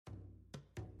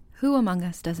Who among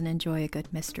us doesn't enjoy a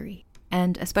good mystery?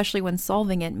 And especially when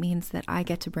solving it means that I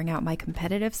get to bring out my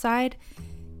competitive side,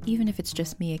 even if it's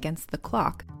just me against the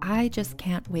clock. I just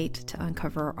can't wait to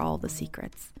uncover all the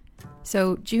secrets.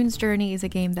 So June's Journey is a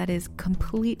game that is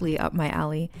completely up my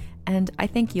alley, and I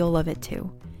think you'll love it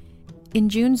too. In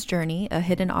June's Journey, a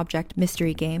hidden object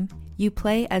mystery game, you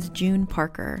play as June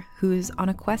Parker, who's on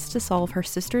a quest to solve her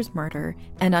sister's murder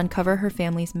and uncover her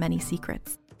family's many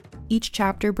secrets. Each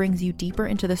chapter brings you deeper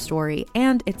into the story,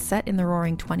 and it's set in the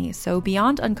Roaring '20s, so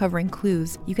beyond uncovering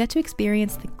clues, you get to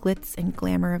experience the glitz and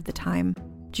glamour of the time.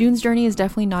 June's Journey is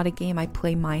definitely not a game I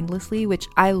play mindlessly, which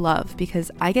I love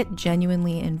because I get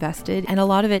genuinely invested, and a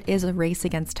lot of it is a race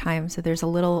against time, so there's a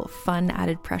little fun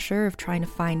added pressure of trying to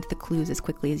find the clues as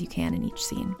quickly as you can in each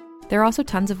scene. There are also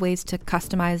tons of ways to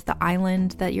customize the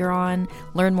island that you're on,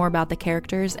 learn more about the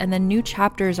characters, and then new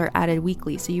chapters are added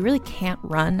weekly, so you really can't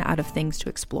run out of things to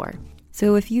explore.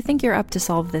 So if you think you're up to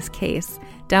solve this case,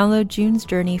 download June's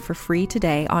Journey for free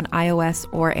today on iOS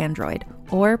or Android,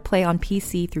 or play on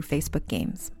PC through Facebook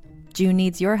Games. June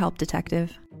needs your help,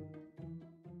 detective.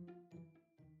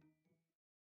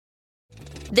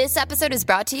 This episode is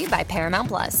brought to you by Paramount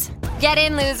Plus. Get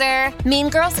in, loser! Mean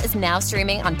Girls is now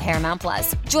streaming on Paramount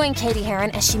Plus. Join Katie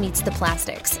Heron as she meets the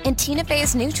plastics in Tina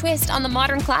Fey's new twist on the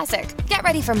modern classic. Get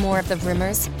ready for more of the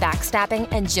rumors, backstabbing,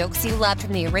 and jokes you loved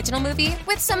from the original movie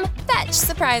with some fetch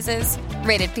surprises.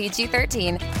 Rated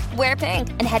PG-13. Wear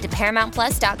pink and head to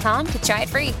ParamountPlus.com to try it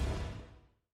free.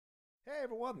 Hey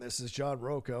everyone, this is John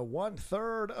Roca,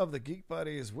 1/3 of the Geek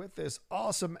Buddies, with this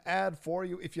awesome ad for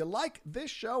you. If you like this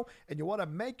show and you want to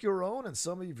make your own, and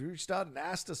some of you have reached out and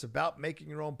asked us about making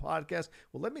your own podcast,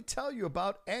 well, let me tell you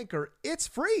about Anchor. It's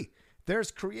free.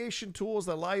 There's creation tools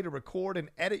that allow you to record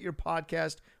and edit your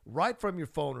podcast right from your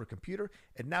phone or computer.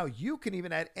 And now you can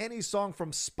even add any song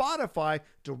from Spotify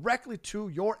directly to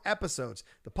your episodes.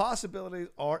 The possibilities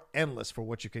are endless for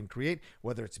what you can create,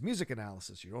 whether it's music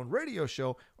analysis, your own radio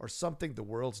show, or something the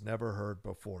world's never heard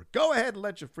before. Go ahead and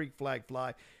let your freak flag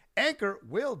fly. Anchor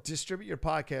will distribute your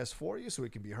podcast for you so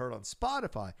it can be heard on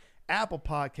Spotify, Apple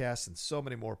Podcasts, and so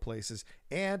many more places.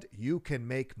 And you can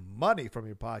make money from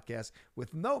your podcast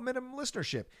with no minimum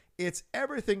listenership. It's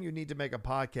everything you need to make a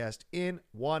podcast in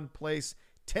one place.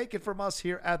 Take it from us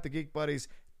here at the Geek Buddies.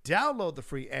 Download the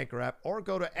free Anchor app or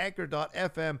go to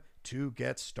anchor.fm to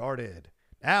get started.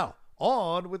 Now,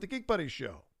 on with the Geek Buddies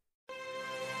show.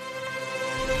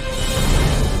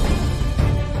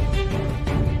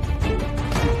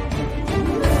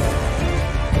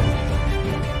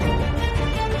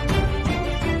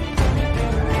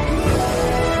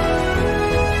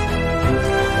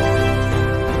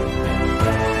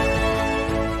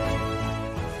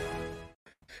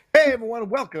 Hey everyone,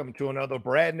 welcome to another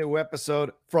brand new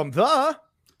episode from the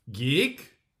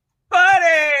Geek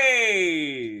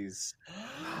Buddies!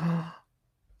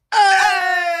 Hey!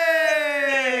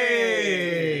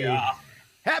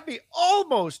 Happy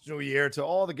almost New Year to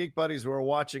all the Geek Buddies who are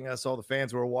watching us, all the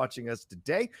fans who are watching us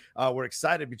today. We're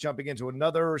excited to be jumping into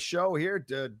another show here,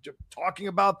 talking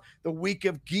about the week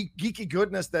of geeky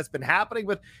goodness that's been happening.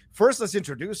 But first, let's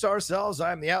introduce ourselves.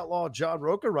 I'm the Outlaw John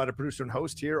Roca, writer, producer, and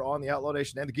host here on the Outlaw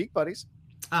Nation and the Geek Buddies.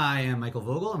 I am Michael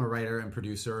Vogel. I'm a writer and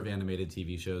producer of animated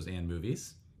TV shows and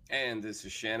movies. And this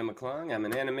is Shannon McClung. I'm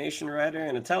an animation writer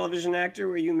and a television actor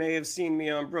where you may have seen me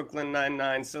on Brooklyn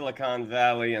Nine-Nine, Silicon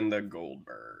Valley, and the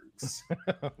Goldbergs.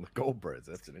 The Goldbergs,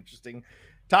 that's an interesting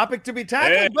topic to be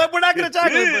tackled, but we're not going to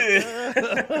tackle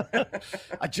it.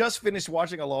 I just finished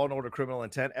watching a Law & Order Criminal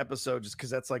Intent episode just because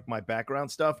that's like my background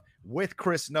stuff with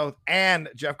Chris Noth and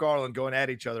Jeff Garland going at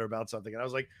each other about something. And I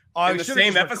was like, oh, I the should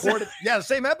same have episode? recorded. Yeah, the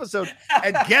same episode.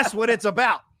 And guess what it's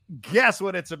about? Guess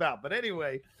what it's about. But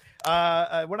anyway,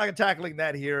 we're not tackling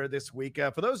that here this week.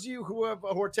 For those of you who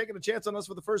are taking a chance on us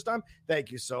for the first time,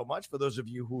 thank you so much. For those of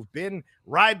you who've been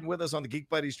riding with us on the Geek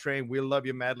Buddies train, we love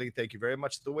you madly. Thank you very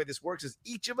much. The way this works is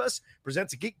each of us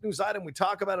presents a geek news item. We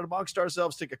talk about it amongst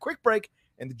ourselves, take a quick break,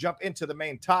 and jump into the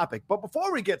main topic. But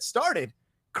before we get started,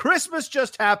 Christmas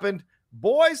just happened.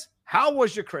 Boys, how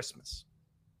was your Christmas?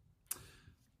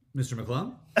 Mr.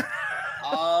 McClung?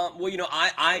 Well, you know,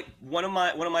 I one of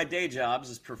my day jobs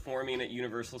is performing at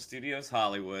Universal Studios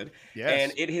Hollywood,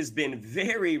 and it has been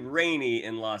very rainy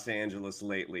in Los Angeles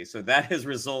lately, so that has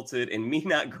resulted in me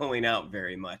not going out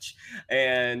very much,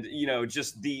 and you know,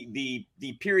 just the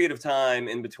period of time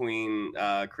in between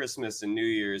Christmas and New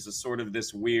Year's is sort of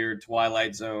this weird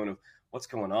twilight zone of what's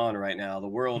going on right now. The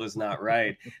world is not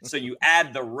right. So you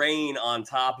add the rain on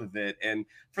top of it. And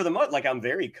for the most, like, I'm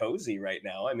very cozy right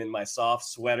now. I'm in my soft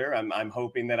sweater. I'm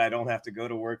hoping that I don't have to go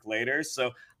to work later.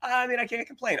 So, I mean, I can't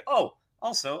complain. Oh,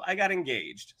 Also, I got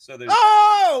engaged. So there's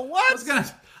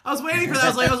what? I was waiting for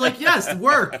that. I was like, yes,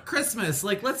 work, Christmas.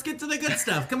 Like, let's get to the good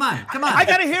stuff. Come on. I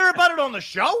got to hear about it on the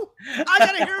show? I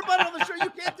got to hear about it on the show?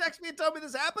 You can't text me and tell me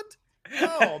this happened?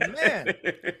 Oh, man.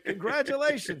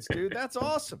 Congratulations, dude. That's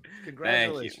awesome.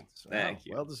 Congratulations. Thank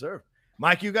you. Well deserved.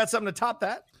 Mike, you got something to top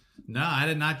that? No, I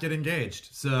did not get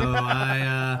engaged. So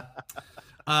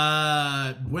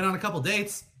I went on a couple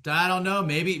dates. I don't know.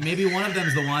 Maybe one of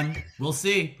them's the one. We'll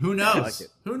see. Who knows? Like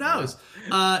Who knows?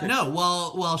 No.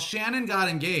 While Shannon got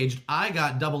engaged, I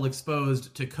got double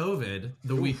exposed to COVID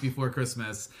the week before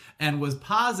Christmas and was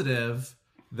positive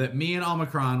that me and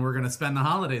Omicron were going to spend the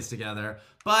holidays together.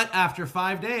 But after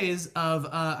 5 days of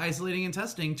isolating and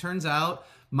testing, turns out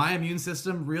my immune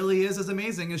system really is as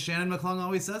amazing as Shannon McClung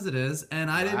always says it is, and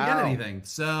I didn't get anything.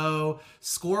 So,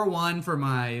 score one for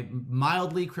my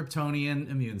mildly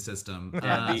Kryptonian immune system. So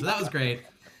that was great.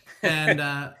 And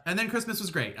then Christmas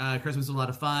was great. Christmas was a lot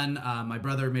of fun. My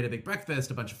brother made a big breakfast.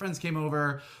 A bunch of friends came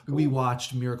over. Cool. We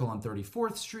watched Miracle on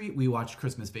 34th Street. We watched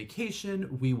Christmas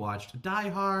Vacation. We watched Die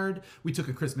Hard. We took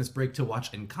a Christmas break to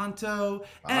watch Encanto.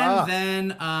 And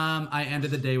then I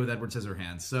ended the day with Edward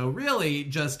Scissorhands. So really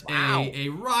just a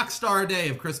rock star day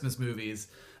of Christmas movies.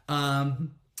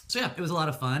 So yeah, it was a lot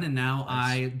of fun. And now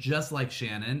I, just like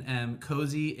Shannon, am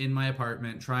cozy in my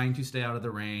apartment trying to stay out of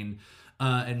the rain.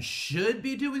 And should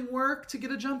be doing work to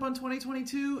get a jump on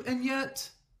 2022, and yet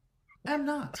am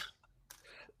not.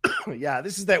 Yeah,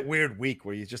 this is that weird week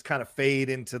where you just kind of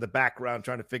fade into the background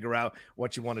trying to figure out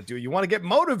what you want to do. You want to get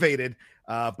motivated,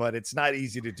 but it's not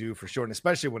easy to do for sure. And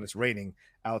especially when it's raining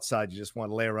outside, you just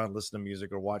want to lay around, listen to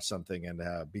music or watch something and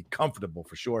be comfortable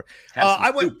for sure.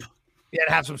 Yeah,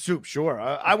 have some soup, sure.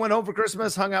 I went home for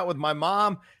Christmas, hung out with my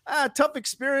mom. Tough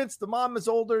experience. The mom is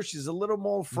older. She's a little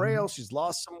more frail. She's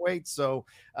lost some weight. So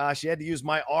she had to use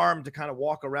my arm to kind of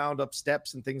walk around up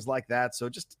steps and things like that. So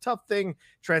just a tough thing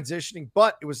transitioning.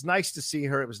 But it was nice to see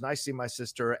her. It was nice to see my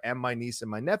sister and my niece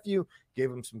and my nephew.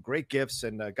 Gave them some great gifts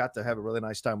and got to have a really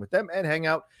nice time with them and hang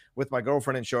out with my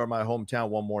girlfriend and show her my hometown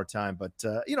one more time. But,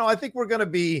 I think we're going to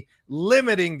be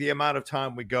limiting the amount of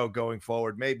time we go going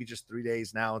forward. Maybe just 3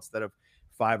 days now instead of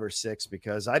 5 or 6,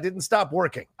 because I didn't stop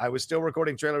working. I was still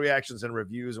recording trailer reactions and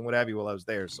reviews and what have you while I was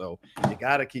there. So you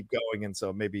got to keep going. And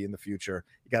so maybe in the future,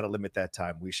 you got to limit that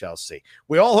time. We shall see.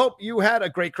 We all hope you had a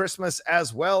great Christmas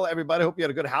as well. Everybody, hope you had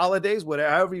a good holidays,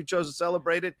 however you chose to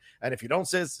celebrate it. And if you don't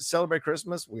celebrate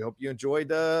Christmas, we hope you enjoyed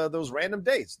those random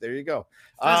days. There you go.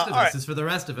 Festivus is for the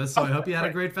rest of us. So I hope you had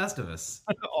a great Festivus.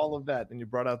 All of that. And you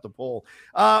brought out the poll.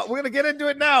 We're going to get into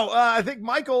it now. I think,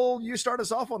 Michael, you start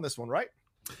us off on this one, right?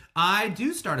 I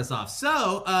do start us off.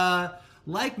 So,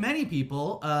 like many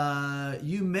people,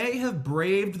 you may have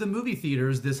braved the movie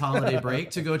theaters this holiday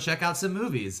break to go check out some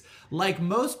movies. Like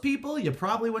most people, you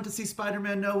probably went to see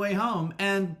Spider-Man No Way Home.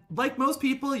 And like most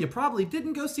people, you probably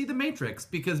didn't go see The Matrix,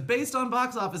 because based on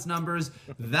box office numbers,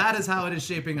 that is how it is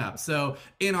shaping up. So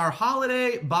in our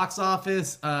holiday box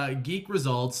office geek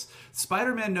results,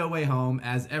 Spider-Man No Way Home,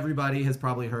 as everybody has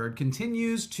probably heard,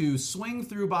 continues to swing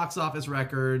through box office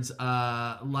records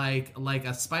like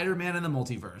a Spider-Man in the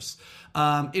multiverse.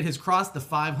 It has crossed the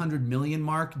 500 million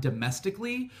mark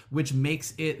domestically, which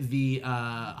makes it the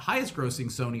highest grossing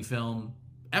Sony film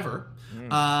ever.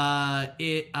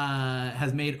 It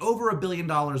has made over $1 billion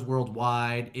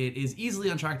worldwide. It is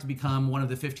easily on track to become one of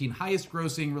the 15 highest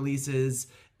grossing releases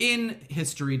in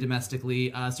history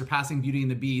domestically, surpassing Beauty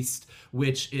and the Beast,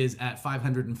 which is at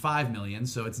 505 million.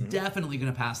 So it's definitely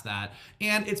going to pass that.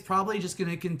 And it's probably just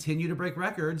going to continue to break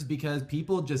records because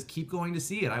people just keep going to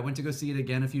see it. I went to go see it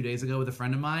again a few days ago with a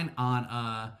friend of mine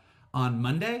on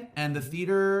Monday, and the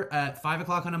theater at 5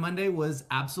 o'clock on a Monday was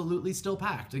absolutely still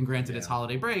packed. And granted, it's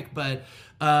holiday break, but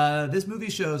this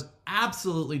movie shows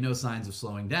absolutely no signs of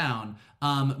slowing down.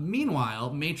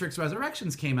 Meanwhile, Matrix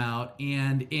Resurrections came out,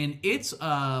 and in its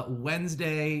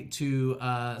Wednesday to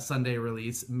Sunday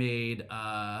release made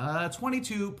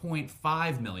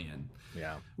 22.5 million.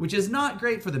 Yeah, which is not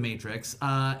great for The Matrix.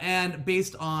 And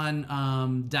based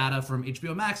on data from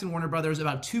HBO Max and Warner Brothers,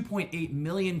 about 2.8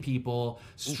 million people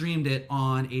streamed it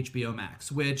on HBO Max,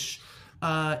 which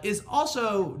is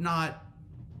also not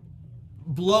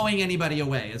blowing anybody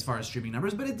away as far as streaming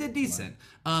numbers, but it did decent.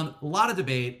 A lot of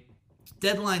debate.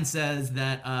 Deadline says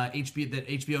that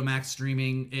HBO Max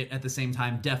streaming it at the same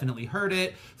time definitely hurt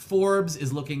it. Forbes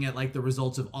is looking at like the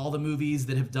results of all the movies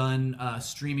that have done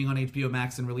streaming on HBO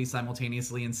Max and released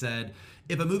simultaneously and said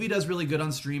if a movie does really good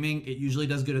on streaming, it usually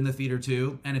does good in the theater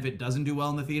too. And if it doesn't do well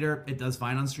in the theater, it does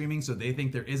fine on streaming. So they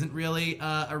think there isn't really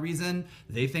a reason.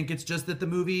 They think it's just that the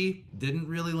movie didn't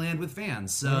really land with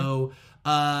fans. So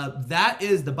that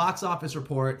is the box office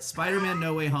report. Spider-Man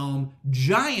No Way Home,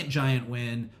 giant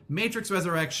win. Matrix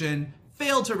Resurrection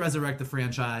failed to resurrect the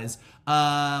franchise.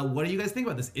 What do you guys think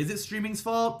about this? Is it streaming's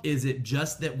fault? Is it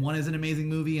just that one is an amazing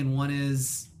movie and one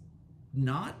is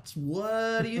not?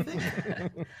 What do you think?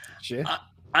 Shit.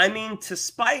 I mean, to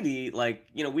Spidey, like,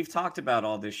 you know, we've talked about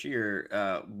all this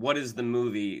year. What is the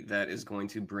movie that is going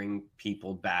to bring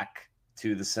people back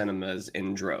to the cinemas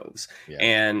in droves? Yeah.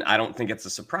 And I don't think it's a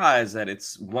surprise that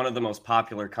it's one of the most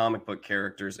popular comic book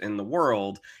characters in the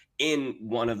world in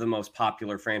one of the most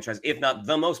popular franchise, if not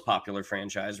the most popular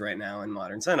franchise right now in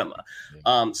modern cinema.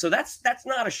 Yeah. So that's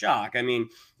not a shock. I mean,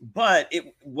 but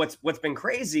what's been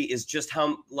crazy is just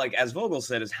how, like, as Vogel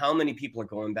said, is how many people are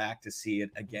going back to see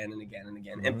it again and again and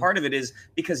again. Mm-hmm. And part of it is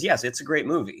because, yes, it's a great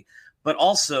movie, but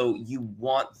also you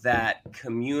want that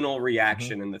communal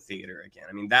reaction mm-hmm. in the theater again.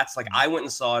 I mean, that's like, I went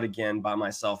and saw it again by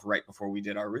myself right before we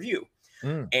did our review.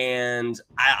 And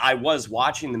I was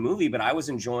watching the movie, but I was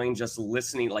enjoying just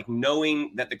listening, like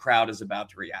knowing that the crowd is about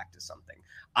to react to something.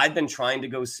 I've been trying to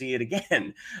go see it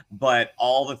again, but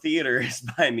all the theaters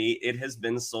by me, it has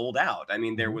been sold out. I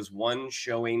mean, there was one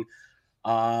showing,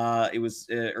 it was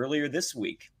earlier this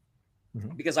week,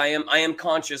 because I am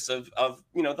conscious of,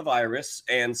 you know, the virus.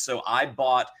 And so I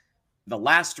bought the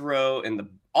last row and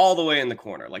all the way in the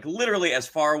corner, like literally as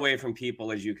far away from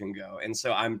people as you can go. And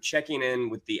so I'm checking in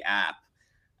with the app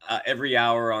every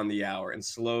hour on the hour, and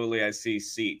slowly I see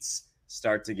seats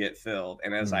start to get filled.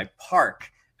 And as I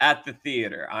park at the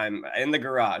theater, I'm in the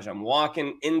garage, I'm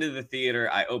walking into the theater,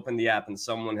 I open the app and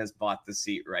someone has bought the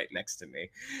seat right next to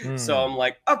me. So I'm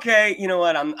like, okay, you know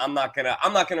what? I'm not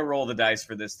gonna roll the dice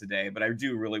for this today, but I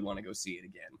do really want to go see it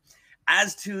again.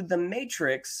 As to The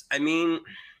Matrix, I mean,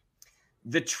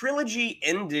 the trilogy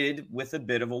ended with a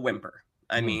bit of a whimper.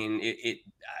 I mean,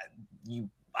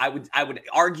 I would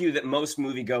argue that most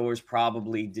moviegoers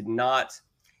probably did not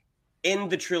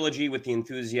end the trilogy with the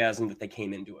enthusiasm that they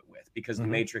came into it with, because The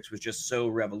Matrix was just so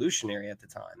revolutionary at the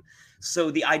time.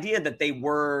 So the idea that they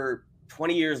were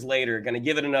 20 years later going to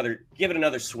give it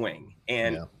another swing,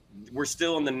 and we're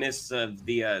still in the midst of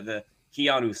the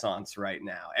Keanu-sance right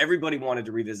now. Everybody wanted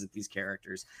to revisit these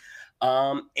characters.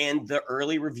 And the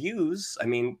early reviews, I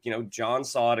mean, you know, John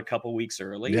saw it a couple weeks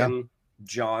early, and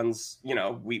John's, you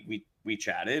know, we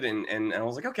chatted and I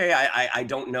was like, okay, I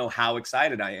don't know how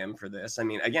excited I am for this. I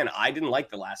mean, again, I didn't like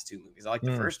the last two movies. I liked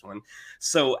the first one.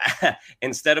 So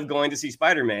instead of going to see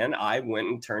Spider-Man, I went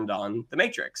and turned on The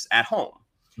Matrix at home.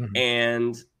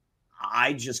 And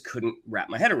I just couldn't wrap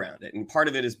my head around it. And part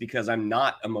of it is because I'm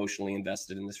not emotionally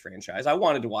invested in this franchise. I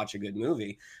wanted to watch a good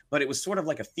movie, but it was sort of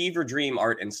like a fever dream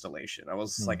art installation. I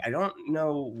was like, I don't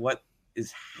know what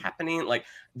is happening. Like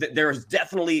there's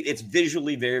definitely, it's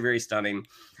visually very, very stunning.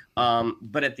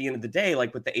 But at the end of the day,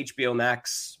 like with the HBO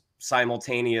Max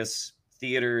simultaneous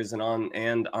theaters and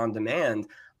on demand,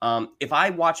 if I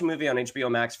watch a movie on HBO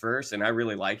Max first and I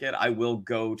really like it, I will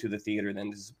go to the theater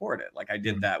then to support it. Like I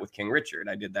did that with King Richard.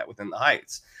 I did that with In the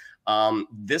Heights.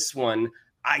 This one,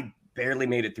 I barely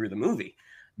made it through the movie.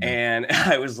 And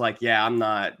I was like, yeah, I'm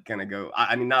not going to go.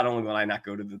 I mean, not only will I not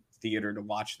go to the theater to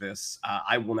watch this,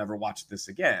 I will never watch this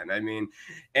again. I mean,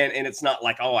 and it's not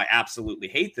like, oh, I absolutely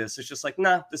hate this. It's just like,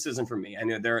 nah, this isn't for me. I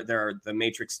know there are the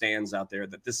Matrix stands out there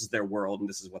that this is their world and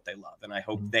this is what they love. And I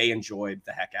hope they enjoyed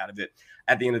the heck out of it.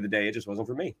 At the end of the day, it just wasn't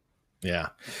for me. Yeah.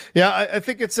 I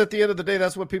think it's at the end of the day,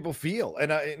 that's what people feel.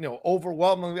 And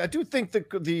overwhelmingly, I do think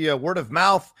the word of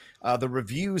mouth, the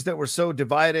reviews that were so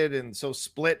divided and so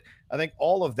split, I think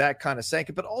all of that kind of sank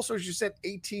it. But also, as you said,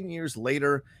 18 years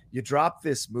later, you drop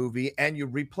this movie and you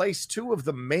replace two of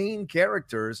the main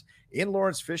characters in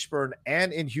Lawrence Fishburne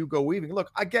and in Hugo Weaving.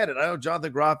 Look, I get it. I know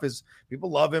Jonathan Groff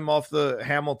people love him off the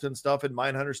Hamilton stuff and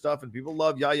Mindhunter stuff, and people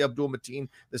love Yahya Abdul-Mateen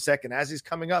II as he's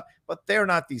coming up, but they're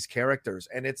not these characters.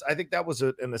 And I think that was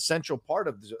an essential part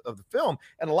of the film.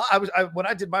 And when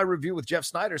I did my review with Jeff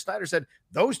Snyder said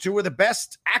those two were the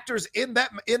best actors in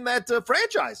that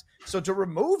franchise. So to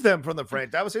remove them from the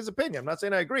franchise, that was his opinion. I'm not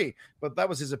saying I agree, but that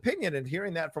was his opinion. And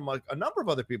hearing that from a number of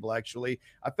other people, actually,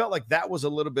 I felt like that was a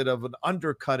little bit of an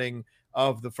undercutting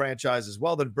of the franchise as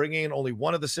well, than bringing in only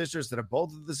one of the sisters that have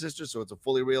both of the sisters. So it's a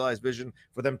fully realized vision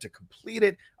for them to complete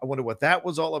it. I wonder what that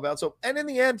was all about. So, and in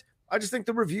the end, I just think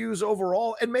the reviews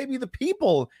overall, and maybe the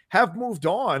people, have moved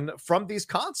on from these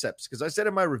concepts. Because I said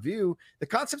in my review, the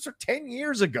concepts are 10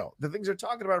 years ago. The things they're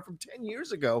talking about are from 10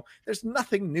 years ago. There's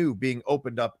nothing new being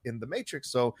opened up in the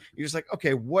Matrix. So you're just like,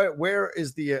 okay, where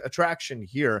is the attraction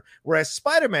here? Whereas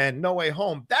Spider-Man No Way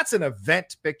Home, that's an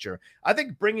event picture. I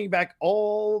think bringing back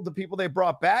all the people they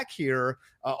brought back here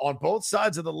on both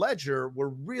sides of the ledger were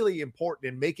really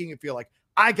important in making it feel like,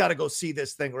 I got to go see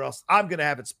this thing or else I'm going to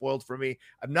have it spoiled for me.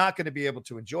 I'm not going to be able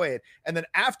to enjoy it. And then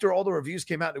after all the reviews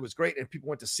came out and it was great and people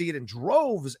went to see it in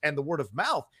droves and the word of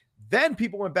mouth, then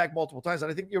people went back multiple times. And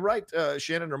I think you're right,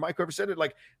 Shannon or Mike, whoever said it,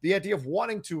 like the idea of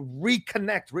wanting to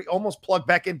reconnect, almost plug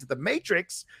back into the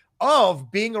Matrix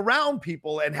of being around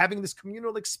people and having this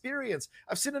communal experience.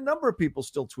 I've seen a number of people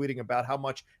still tweeting about how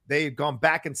much they've gone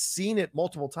back and seen it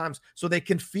multiple times so they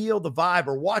can feel the vibe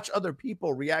or watch other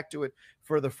people react to it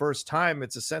for the first time.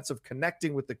 It's a sense of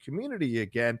connecting with the community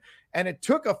again. And it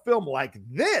took a film like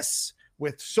this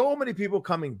with so many people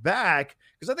coming back,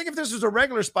 because I think if this was a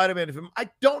regular Spider-Man film, I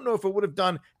don't know if it would have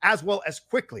done as well as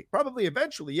quickly. Probably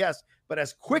eventually, yes, but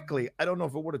as quickly, I don't know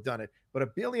if it would have done it. But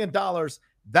 $1 billion,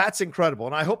 that's incredible.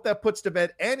 And I hope that puts to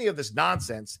bed any of this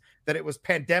nonsense that it was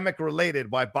pandemic related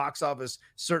by box office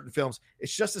certain films.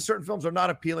 It's just that certain films are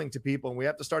not appealing to people, and we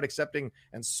have to start accepting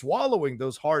and swallowing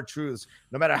those hard truths,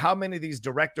 no matter how many of these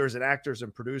directors and actors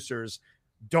and producers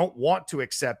don't want to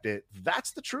accept it.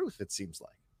 That's the truth, it seems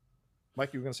like.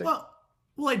 Mike, you were going to say? Well,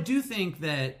 I do think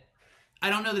that, I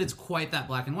don't know that it's quite that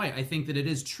black and white. I think that it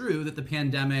is true that the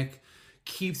pandemic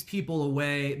keeps people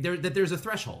away, that there's a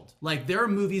threshold. Like, there are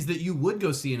movies that you would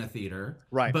go see in a theater,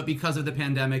 right? But because of the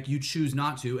pandemic, you choose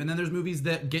not to. And then there's movies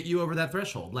that get you over that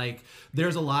threshold. Like,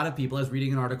 there's a lot of people, I was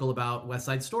reading an article about West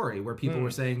Side Story, where people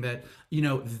were saying that, you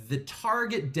know, the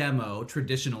target demo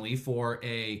traditionally for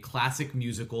a classic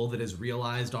musical that is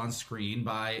realized on screen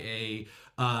by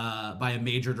a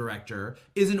major director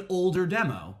is an older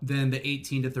demo than the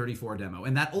 18 to 34 demo.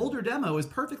 And that older demo is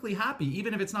perfectly happy,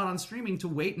 even if it's not on streaming, to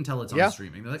wait until it's on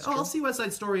streaming. They're like, I'll see West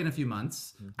Side Story in a few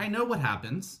months. I know what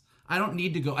happens. I don't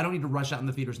need to rush out in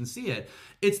the theaters and see it.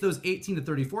 It's those 18 to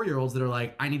 34-year-olds that are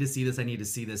like, I need to see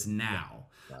this now.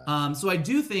 So I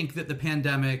do think that the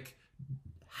pandemic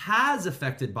has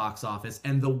affected box office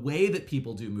and the way that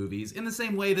people do movies in the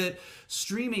same way that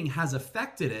streaming has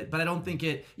affected it. But I don't think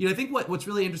it, I think what's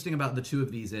really interesting about the two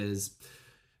of these is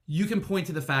you can point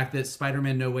to the fact that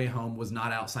Spider-Man No Way Home was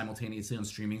not out simultaneously on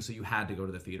streaming, so you had to go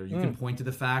to the theater. You can point to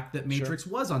the fact that Matrix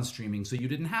was on streaming, so you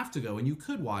didn't have to go and you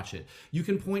could watch it. You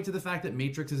can point to the fact that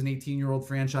Matrix is an 18-year-old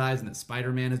franchise and that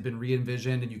Spider-Man has been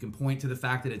re-envisioned, and you can point to the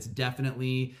fact that it's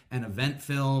definitely an event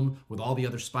film with all the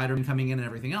other Spider-Man coming in and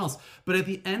everything else. But at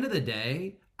the end of the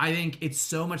day, I think it's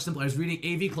so much simpler. I was reading,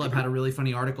 AV Club had a really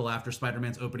funny article after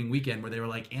Spider-Man's opening weekend where they were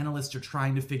like, analysts are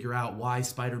trying to figure out why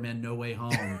Spider-Man No Way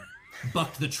Home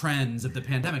bucked the trends of the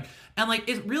pandemic. And like,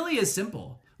 it really is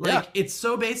simple. Like, it's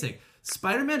so basic.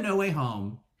 Spider-Man No Way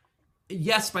Home,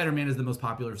 yes, Spider-Man is the most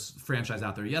popular franchise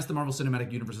out there. Yes, the Marvel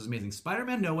Cinematic Universe is amazing.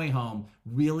 Spider-Man No Way Home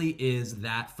really is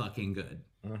that fucking good.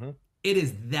 It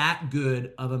is that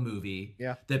good of a movie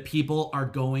that people are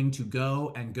going to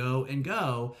go and go and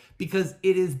go because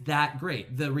it is that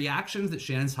great. The reactions that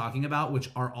Shannon's talking about, which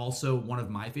are also one of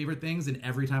my favorite things, and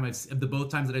every time both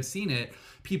times that I've seen it,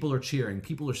 people are cheering,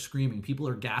 people are screaming, people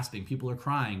are gasping, people are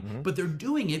crying, but they're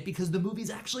doing it because the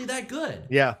movie's actually that good.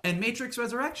 Yeah. And Matrix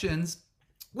Resurrections,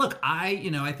 look, I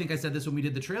think I said this when we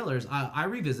did the trailers. I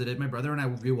revisited, my brother and I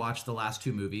rewatched the last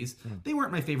two movies. They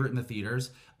weren't my favorite in the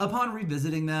theaters. Upon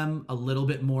revisiting them, a little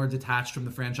bit more detached from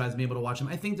the franchise, being able to watch them,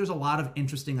 I think there's a lot of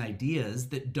interesting ideas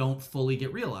that don't fully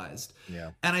get realized. Yeah.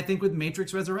 And I think with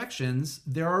Matrix Resurrections,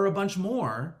 there are a bunch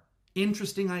more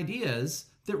interesting ideas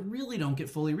that really don't get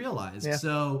fully realized. Yeah.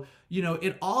 So,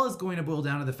 it all is going to boil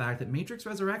down to the fact that Matrix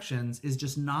Resurrections is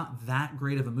just not that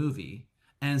great of a movie.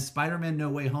 And Spider-Man No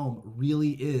Way Home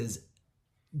really is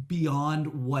beyond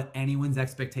what anyone's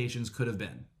expectations could have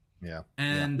been. Yeah.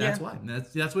 And that's why.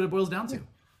 That's what it boils down to.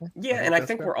 Yeah, and I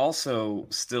think we're also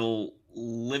still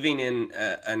living in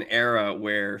an era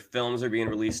where films are being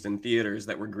released in theaters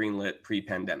that were greenlit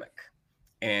pre-pandemic.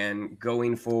 And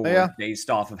going forward,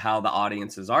 based off of how the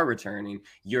audiences are returning,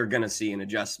 you're going to see an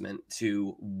adjustment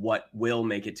to what will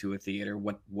make it to a theater,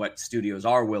 what studios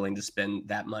are willing to spend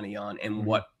that money on, and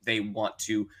what they want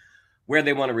to, where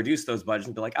they want to reduce those budgets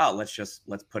and be like, let's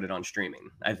put it on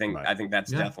streaming. I think that's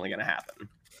definitely going to happen.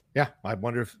 Yeah, I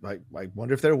wonder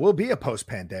if there will be a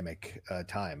post-pandemic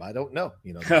time. I don't know.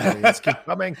 The variants keep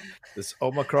coming. This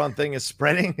Omicron thing is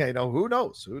spreading. Who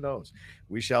knows? Who knows?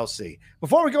 We shall see.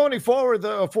 Before we go any forward,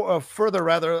 further,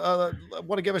 I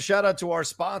want to give a shout out to our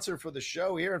sponsor for the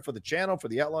show here and for the channel, for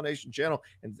the Outlaw Nation channel,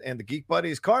 and the Geek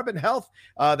Buddies, Carbon Health.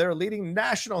 They're a leading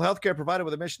national healthcare provider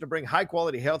with a mission to bring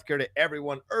high-quality healthcare to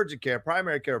everyone. Urgent care,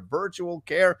 primary care, virtual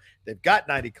care. They've got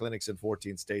 90 clinics in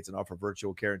 14 states and offer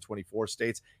virtual care in 24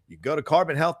 states. You go to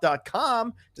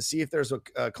carbonhealth.com to see if there's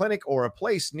a clinic or a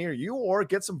place near you, or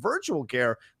get some virtual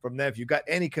care from them if you've got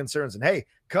any concerns. And hey,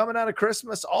 coming out of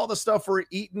Christmas, all the stuff we're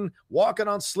eating, walking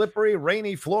on slippery,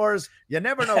 rainy floors, you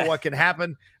never know what can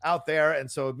happen out there. And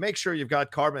so make sure you've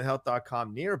got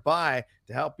carbonhealth.com nearby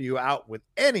to help you out with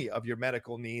any of your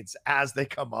medical needs as they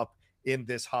come up in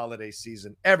this holiday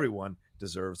season. Everyone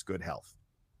deserves good health.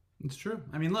 It's true.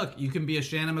 I mean, look, you can be a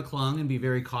Shannon McClung and be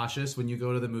very cautious when you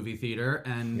go to the movie theater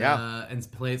and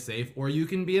play it safe, or you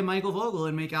can be a Michael Vogel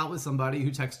and make out with somebody who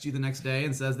texts you the next day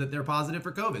and says that they're positive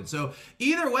for COVID. So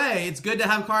either way, it's good to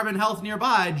have Carbon Health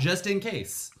nearby just in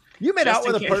case. You made out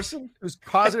with a person who's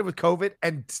positive with COVID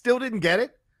and still didn't get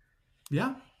it?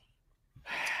 Yeah.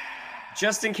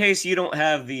 Just in case you don't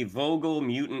have the Vogel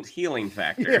mutant healing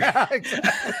factor. Yeah,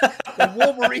 exactly. The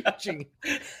Wolverine gene.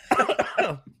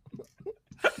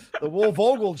 The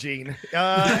Wolf-Vogel gene.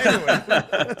 Anyway,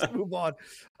 let's move on.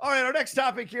 All right, our next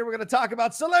topic here, we're going to talk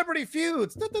about celebrity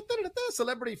feuds.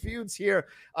 Celebrity feuds here.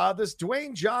 This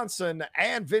Dwayne Johnson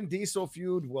and Vin Diesel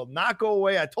feud will not go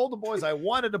away. I told the boys I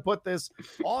wanted to put this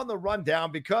on the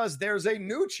rundown because there's a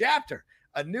new chapter,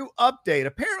 a new update.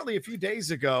 Apparently, a few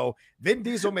days ago, Vin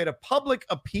Diesel made a public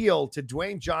appeal to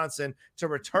Dwayne Johnson to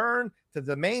return to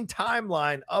the main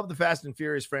timeline of the Fast and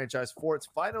Furious franchise for its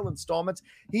final installments.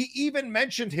 He even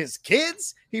mentioned his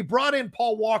kids. He brought in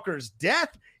Paul Walker's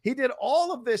death. He did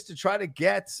all of this to try to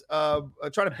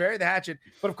try to bury the hatchet,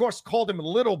 but of course called him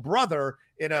little brother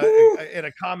in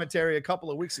a commentary a couple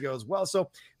of weeks ago as well. So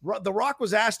The Rock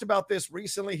was asked about this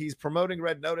recently. He's promoting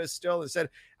Red Notice still and said,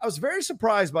 I was very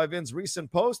surprised by Vin's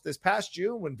recent post this past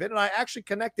June when Vin and I actually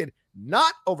connected,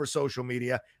 not over social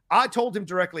media. I told him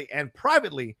directly and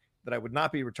privately that I would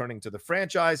not be returning to the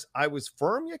franchise. I was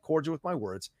firm yet cordial with my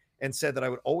words and said that I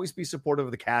would always be supportive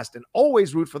of the cast and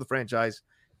always root for the franchise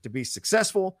to be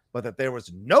successful, but that there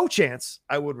was no chance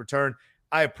I would return.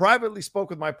 I privately spoke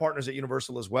with my partners at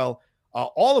Universal as well,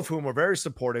 all of whom are very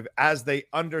supportive as they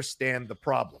understand the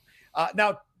problem.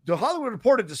 Now, the Hollywood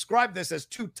Reporter described this as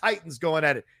two titans going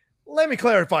at it. Let me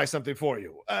clarify something for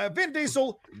you. Vin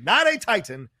Diesel, not a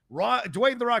titan.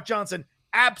 Dwayne "The Rock" Johnson,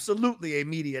 absolutely a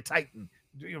media titan.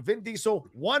 Vin Diesel,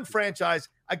 one franchise.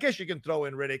 I guess you can throw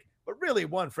in Riddick, but really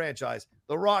one franchise.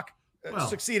 The Rock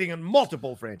succeeding in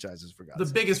multiple franchises, for God's sake.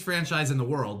 The biggest franchise in the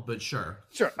world, but sure.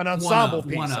 Sure, an ensemble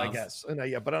piece, I guess. But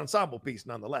an ensemble piece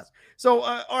nonetheless. So,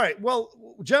 all right. Well,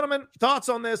 gentlemen, thoughts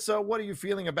on this? What are you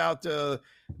feeling about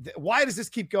why does this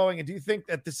keep going? And do you think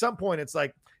that at some point it's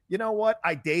like, you know what?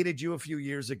 I dated you a few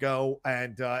years ago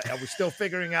and I was still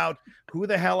figuring out who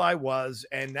the hell I was.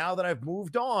 And now that I've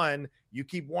moved on, you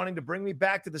keep wanting to bring me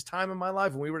back to this time in my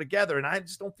life when we were together. And I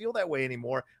just don't feel that way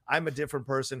anymore. I'm a different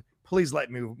person. Please let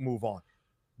me move on.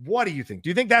 What do you think? Do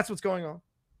you think that's what's going on?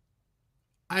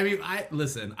 I mean, I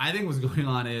think what's going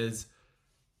on is,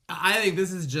 I think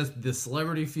this is just the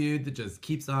celebrity feud that just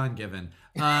keeps on giving.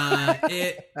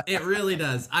 It really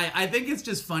does. I think it's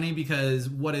just funny because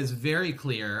what is very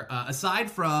clear,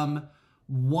 aside from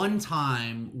one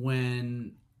time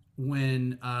when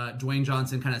Dwayne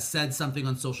Johnson kind of said something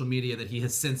on social media that he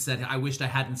has since said, I wished I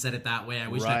hadn't said it that way. I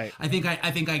wish I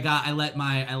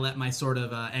let my sort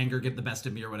of anger get the best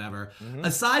of me or whatever. Mm-hmm.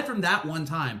 Aside from that one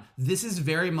time, this is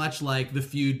very much like the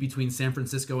feud between San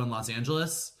Francisco and Los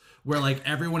Angeles, where like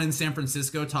everyone in San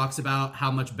Francisco talks about how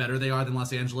much better they are than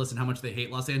Los Angeles and how much they hate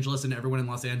Los Angeles, and everyone in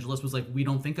Los Angeles was like, we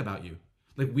don't think about you.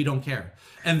 Like, we don't care.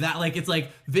 And that, like, it's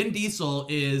like Vin Diesel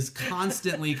is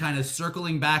constantly kind of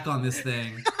circling back on this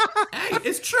thing. Hey,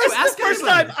 it's true. It's the first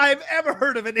time I've ever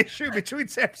heard of an issue between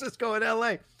San Francisco and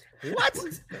LA. What?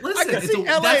 Listen, I can see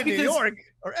LA and New York.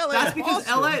 Or LA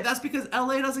that's because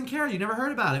LA doesn't care. You never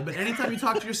heard about it. But anytime you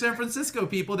talk to your San Francisco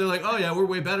people, they're like, oh yeah, we're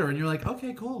way better. And you're like,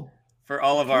 okay, cool. For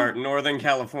all of our Northern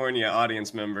California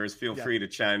audience members, feel free to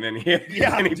chime in here.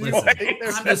 Yeah, I'm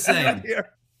just saying.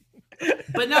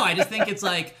 But no, I just think it's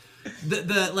like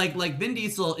like Vin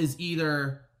Diesel is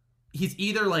he's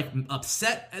either like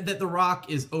upset that The Rock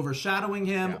is overshadowing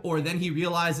him, or then he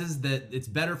realizes that it's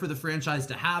better for the franchise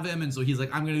to have him, and so he's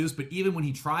like, I'm going to do this. But even when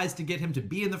he tries to get him to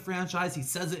be in the franchise, he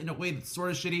says it in a way that's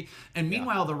sort of shitty. And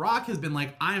meanwhile, The Rock has been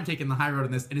like, I am taking the high road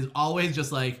in this, and is always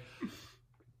just like,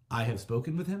 I have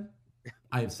spoken with him.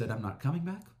 I have said I'm not coming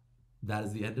back. That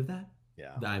is the end of that.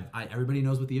 Yeah. Everybody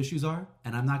knows what the issues are,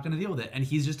 and I'm not going to deal with it. And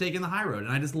he's just taking the high road,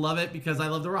 and I just love it because I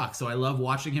love The Rock. So I love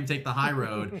watching him take the high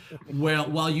road,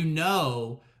 while you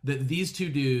know that these two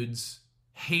dudes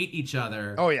hate each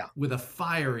other. Oh yeah, with a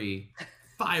fiery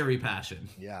passion.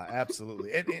 Yeah,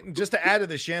 absolutely. And just to add to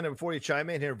this, Shannon, before you chime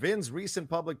in here, Vin's recent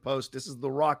public post, this is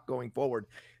The Rock going forward,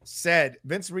 said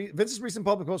Vince's recent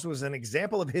public post was an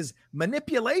example of his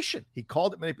manipulation. He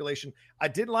called it manipulation. I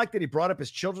didn't like that he brought up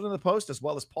his children in the post as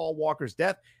well as Paul Walker's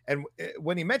death. And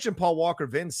when he mentioned Paul Walker,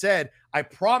 Vince said, I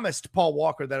promised Paul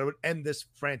Walker that I would end this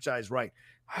franchise right.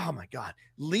 Oh my God,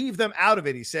 leave them out of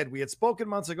it. He said, we had spoken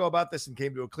months ago about this and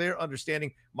came to a clear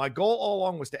understanding. My goal all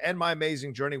along was to end my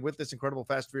amazing journey with this incredible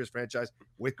Fast and Furious franchise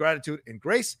with gratitude and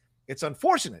grace. It's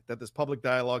unfortunate that this public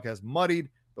dialogue has muddied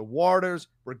the waters.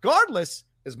 Regardless,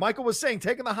 as Michael was saying,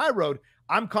 taking the high road,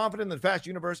 I'm confident in the Fast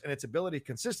universe and its ability to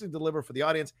consistently deliver for the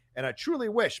audience. And I truly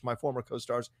wish my former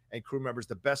co-stars and crew members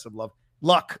the best of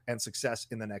luck and success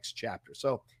in the next chapter.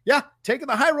 So yeah, taking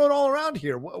the high road all around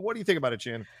here. What do you think about it,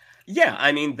 Chan? Yeah,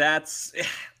 I mean,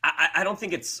 I don't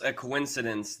think it's a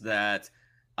coincidence that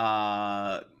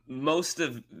most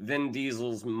of Vin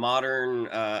Diesel's modern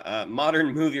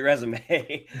movie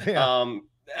resume,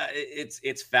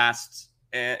 it's Fast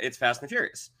and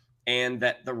Furious, and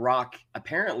that The Rock,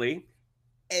 apparently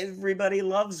everybody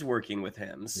loves working with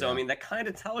him. So I mean, that kind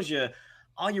of tells you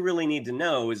all you really need to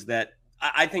know is that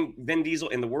I think Vin Diesel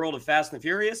in the world of Fast and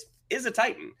Furious is a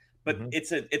titan. But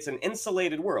it's an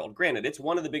insulated world. Granted, it's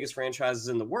one of the biggest franchises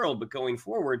in the world, but going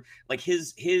forward, like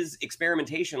his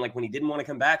experimentation, like when he didn't want to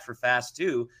come back for Fast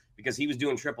 2 because he was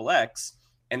doing Triple X,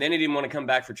 and then he didn't want to come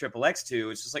back for Triple X 2.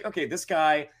 It's just like, okay, this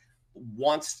guy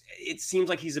it seems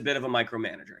like he's a bit of a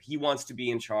micromanager. He wants to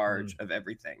be in charge of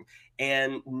everything.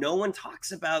 And no one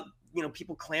talks about,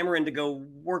 people clamoring to go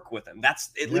work with him.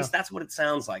 At least that's what it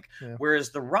sounds like. Yeah.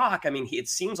 Whereas The Rock, I mean, it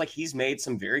seems like he's made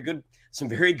some very good,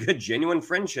 genuine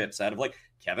friendships out of like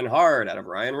Kevin Hart, out of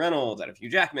Ryan Reynolds, out of Hugh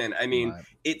Jackman. I mean,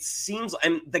 It seems,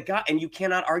 and the guy, and you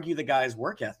cannot argue the guy's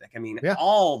work ethic. I mean,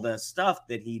 all the stuff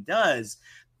that he does,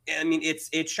 I mean,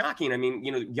 it's shocking. I mean,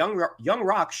 Young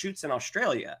Rock shoots in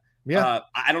Australia. Yeah,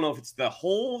 I don't know if it's the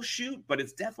whole shoot, but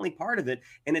it's definitely part of it.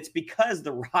 And it's because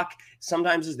The Rock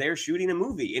sometimes is there shooting a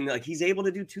movie and like he's able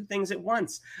to do two things at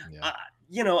once. Yeah.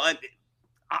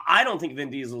 I don't think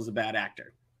Vin Diesel is a bad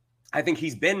actor. I think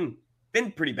he's been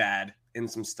pretty bad in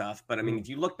some stuff. But I mean, if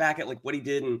you look back at like what he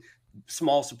did in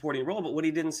small supporting role, but what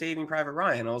he did in Saving Private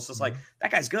Ryan, I was just like,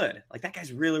 that guy's good. Like that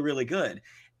guy's really, really good.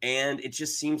 And it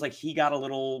just seems like he got a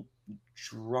little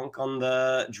drunk on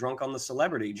the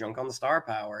celebrity, drunk on the star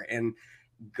power, and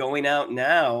going out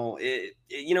now,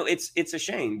 it's a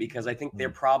shame because I think there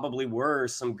probably were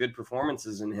some good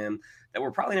performances in him that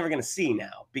we're probably never going to see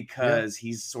now because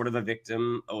he's sort of a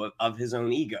victim of his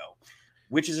own ego,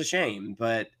 which is a shame.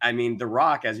 But I mean, The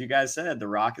Rock, as you guys said, The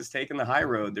Rock has taken the high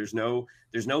road. There's no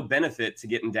benefit to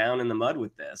getting down in the mud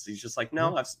with this. He's just like,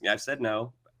 no, I've said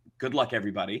no. Good luck,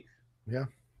 everybody. Yeah.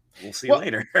 We'll see you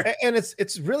later. And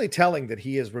it's really telling that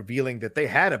he is revealing that they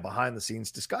had a behind the scenes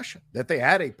discussion, that they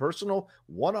had a personal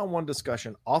one-on-one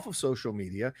discussion off of social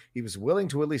media. He was willing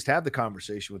to at least have the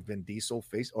conversation with Vin Diesel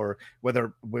or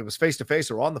whether it was face to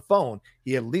face or on the phone.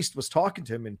 He at least was talking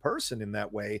to him in person in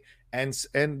that way and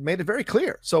made it very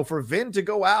clear. So for Vin to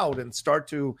go out and start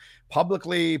to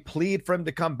publicly plead for him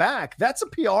to come back, that's a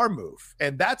PR move.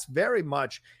 And that's very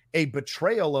much a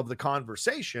betrayal of the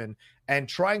conversation and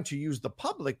trying to use the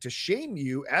public to shame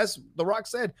you, as The Rock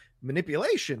said,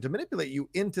 to manipulate you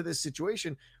into this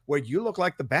situation where you look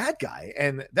like the bad guy.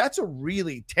 And that's a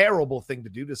really terrible thing to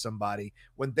do to somebody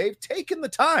when they've taken the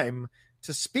time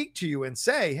to speak to you and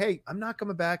say, hey, I'm not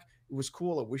coming back. It was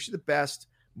cool. I wish you the best.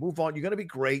 Move on. You're going to be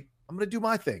great. I'm going to do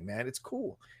my thing, man. It's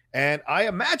cool. And I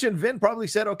imagine Vin probably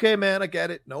said, okay, man, I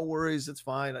get it. No worries. It's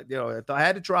fine. I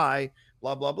had to try,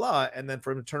 blah, blah, blah. And then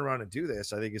for him to turn around and do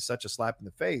this, I think is such a slap in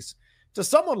the face to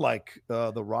someone like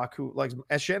The Rock, who, like,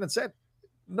 as Shannon said,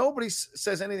 nobody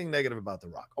says anything negative about The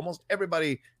Rock. Almost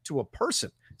everybody to a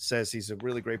person says he's a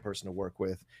really great person to work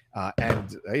with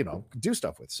and do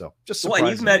stuff with. So just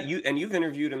surprising. Well, and you've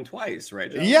interviewed him twice,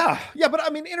 right, John? Yeah, but I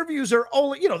mean, interviews are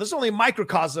only, there's only a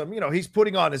microcosm. He's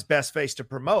putting on his best face to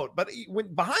promote. But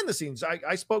when behind the scenes,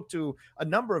 I spoke to a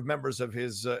number of members of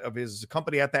his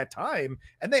company at that time,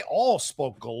 and they all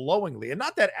spoke glowingly, and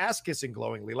not that ass-kissing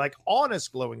glowingly, like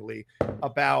honest glowingly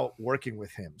about working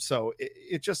with him. So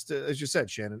it just, as you said,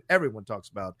 Shannon, everyone talks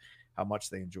about how much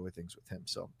they enjoy things with him.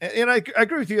 So, and I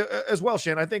agree with you as well,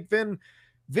 Shannon. I think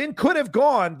Vin could have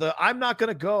gone I'm not going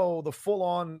to go the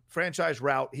full-on franchise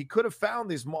route. He could have found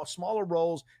these smaller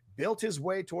roles, built his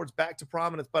way towards back to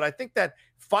prominence. But I think that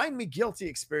Find Me Guilty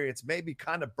experience maybe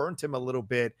kind of burnt him a little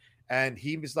bit. And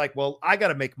he was like, well, I got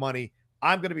to make money.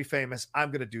 I'm going to be famous.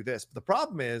 I'm going to do this. But the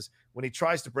problem is when he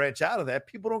tries to branch out of that,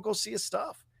 people don't go see his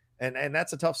stuff. And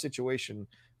that's a tough situation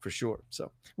for sure.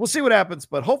 So we'll see what happens.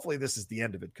 But hopefully this is the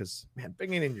end of it because, man,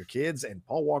 bringing in your kids and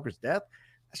Paul Walker's death,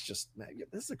 that's just, man,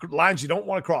 this is the lines you don't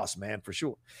want to cross, man, for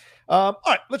sure. All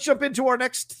right, let's jump into our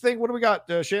next thing. What do we got,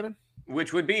 Shannon?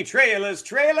 Which would be trailers.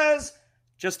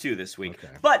 Just 2 this week.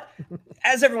 Okay. But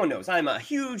as everyone knows, I'm a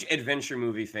huge adventure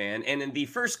movie fan. And in the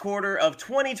first quarter of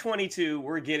 2022,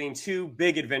 we're getting 2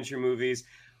 big adventure movies,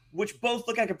 which both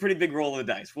look like a pretty big roll of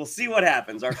the dice. We'll see what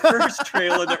happens. Our first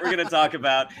trailer that we're going to talk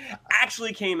about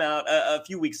actually came out a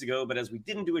few weeks ago, but as we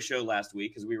didn't do a show last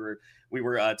week because we were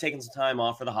taking some time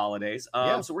off for the holidays,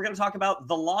 so we're going to talk about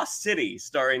The Lost City,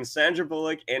 starring Sandra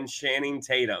Bullock and Channing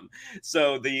Tatum.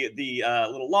 So the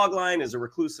little log line is a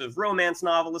reclusive romance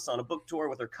novelist on a book tour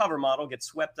with her cover model gets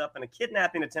swept up in a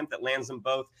kidnapping attempt that lands them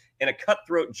both in a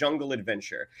cutthroat jungle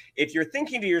adventure. If you're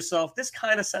thinking to yourself, this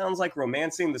kind of sounds like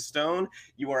Romancing the Stone,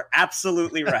 you are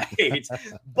absolutely right.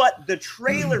 But the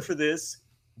trailer for this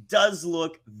does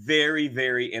look very,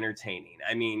 very entertaining.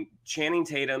 I mean, Channing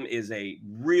Tatum is a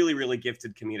really, really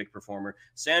gifted comedic performer.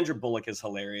 Sandra Bullock is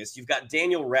hilarious. You've got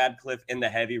Daniel Radcliffe in the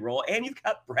heavy role, and you've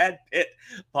got Brad Pitt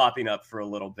popping up for a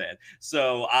little bit.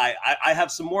 So I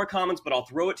have some more comments, but I'll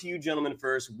throw it to you gentlemen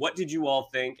first. What did you all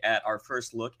think at our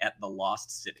first look at The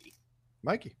Lost City?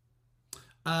 Mikey.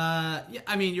 Yeah,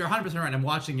 I mean, you're 100% right. I'm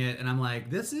watching it and I'm like,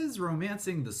 this is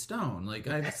Romancing the Stone. Like,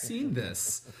 I've seen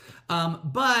this.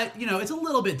 But, you know, it's a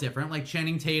little bit different. Like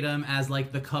Channing Tatum as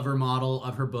like the cover model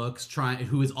of her books,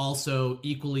 who is also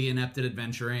equally inept at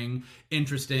adventuring,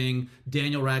 interesting.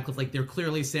 Daniel Radcliffe, like they're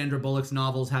clearly Sandra Bullock's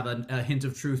novels have a hint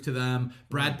of truth to them.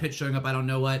 Brad Pitt showing up, I don't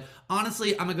know what.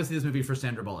 Honestly, I'm going to go see this movie for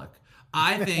Sandra Bullock.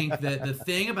 I think that the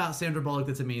thing about Sandra Bullock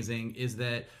that's amazing is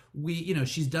that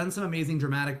she's done some amazing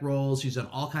dramatic roles. She's done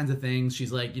all kinds of things.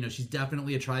 She's like, she's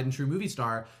definitely a tried and true movie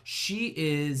star. She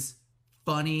is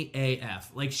funny AF.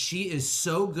 Like she is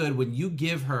so good when you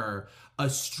give her a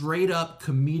straight up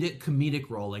comedic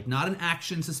role, like not an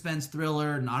action suspense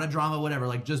thriller, not a drama, whatever,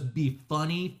 like just be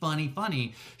funny.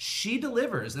 She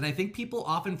delivers. And I think people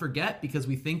often forget because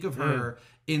we think of her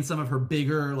in some of her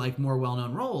bigger, like more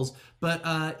well-known roles,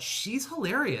 but she's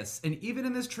hilarious. And even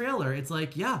in this trailer, it's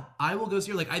like, yeah, I will go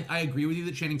see her. Like, I agree with you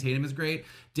that Channing Tatum is great.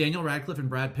 Daniel Radcliffe and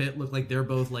Brad Pitt look like they're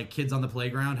both like kids on the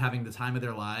playground having the time of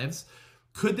their lives.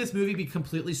 Could this movie be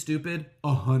completely stupid?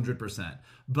 100%.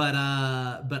 But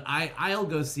I'll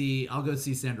go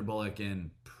see Sandra Bullock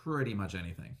in pretty much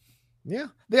anything. Yeah.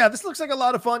 This looks like a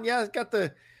lot of fun. Yeah, it's got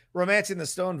the Romancing the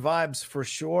Stone vibes for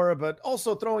sure, but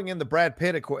also throwing in the Brad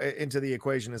Pitt into the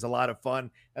equation is a lot of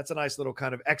fun. That's a nice little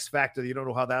kind of X factor. You don't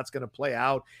know how that's going to play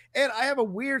out. And I have a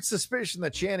weird suspicion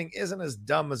that Channing isn't as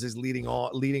dumb as he's leading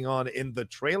on in the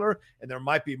trailer, and there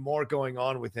might be more going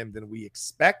on with him than we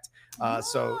expect.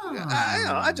 So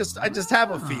I just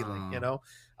have a feeling,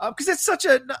 because it's such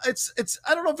it's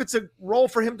I don't know if it's a role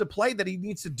for him to play that he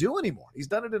needs to do anymore. He's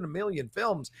done it in a million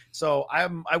films. So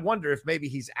I wonder if maybe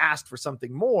he's asked for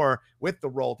something more with the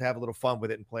role to have a little fun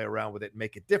with it and play around with it and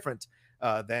make it different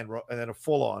than a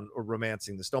full-on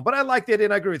Romancing the Stone. But I liked it,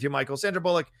 and I agree with you, Michael. Sandra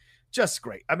Bullock, just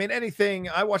great. I mean, anything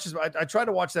I watched this, I tried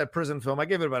to watch that prison film. I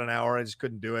gave it about an hour. I just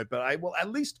couldn't do it, but I will at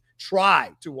least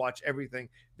try to watch everything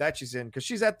that she's in, because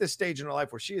she's at this stage in her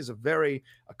life where she is a very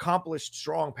accomplished,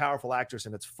 strong, powerful actress,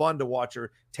 and it's fun to watch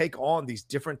her take on these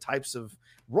different types of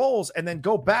roles and then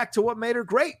go back to what made her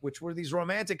great, which were these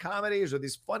romantic comedies or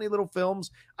these funny little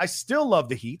films. I still love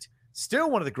The Heat.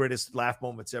 Still one of the greatest laugh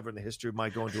moments ever in the history of my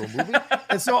going to a movie.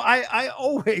 And so I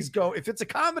always go, if it's a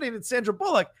comedy and it's Sandra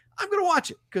Bullock, I'm going to watch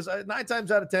it, because 9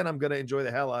 times out of 10, I'm going to enjoy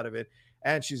the hell out of it.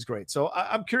 And she's great. So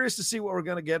I'm curious to see what we're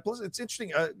going to get. Plus, it's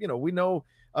interesting. We know,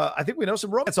 I think we know some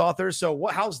romance authors. So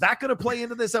how's that going to play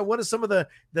into this? What are some of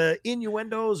the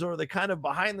innuendos or the kind of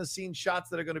behind the scenes shots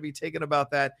that are going to be taken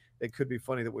about that? It could be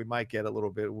funny that we might get a little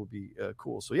bit. It would be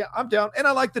cool. So yeah, I'm down. And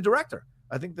I like the director.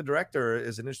 I think the director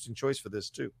is an interesting choice for this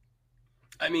too.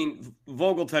 I mean,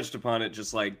 Vogel touched upon it,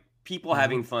 just like people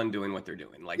having fun doing what they're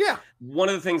doing. Like, one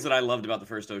of the things that I loved about the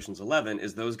first Ocean's 11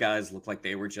 is those guys look like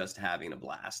they were just having a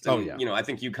blast. And, I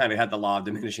think you kind of had the law of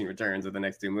diminishing returns with the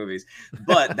next 2 movies.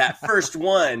 But that first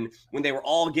one, when they were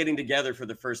all getting together for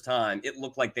the first time, it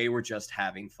looked like they were just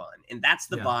having fun. And that's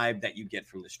the vibe that you get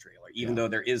from this trailer, even though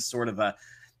there is sort of a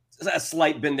a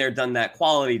slight been there, done that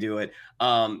quality to it.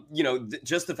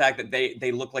 Just the fact that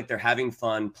they look like they're having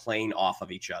fun playing off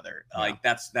of each other. Yeah. Like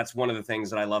that's one of the things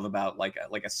that I love about like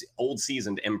a old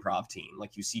seasoned improv team.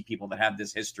 Like you see people that have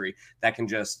this history that can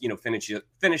just,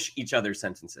 finish each other's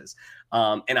sentences.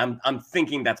 And I'm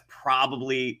thinking that's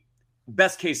probably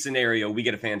best case scenario. We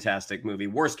get a fantastic movie.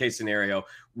 Worst case scenario,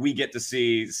 we get to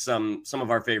see some of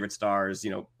our favorite stars,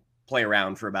 play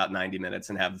around for about 90 minutes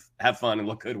and have fun and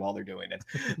look good while they're doing it.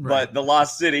 Right. But The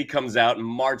Lost City comes out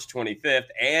March 25th,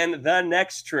 and the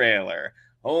next trailer.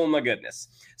 Oh my goodness.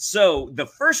 So the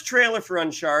first trailer for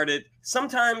Uncharted,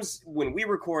 sometimes when we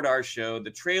record our show,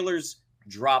 the trailers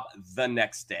drop the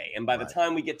next day. And by the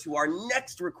time we get to our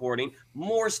next recording,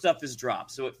 more stuff is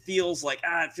dropped. So it feels like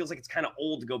it's kind of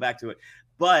old to go back to it.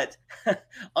 But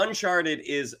Uncharted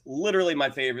is literally my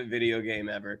favorite video game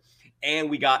ever.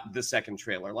 And we got the second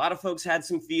trailer. A lot of folks had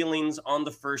some feelings on the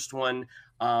first one.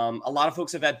 A lot of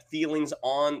folks have had feelings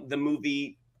on the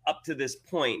movie up to this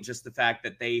point. Just the fact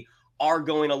that they are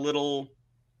going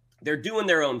they're doing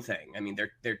their own thing. I mean,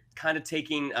 they're kind of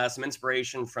taking some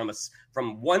inspiration from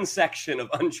one section of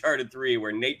Uncharted 3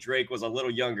 where Nate Drake was a little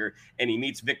younger and he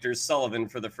meets Victor Sullivan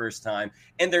for the first time.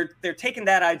 And they're taking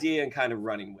that idea and kind of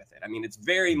running with it. I mean, it's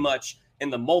very much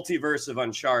in the multiverse of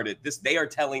Uncharted. They are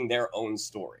telling their own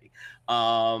story.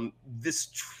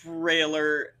 This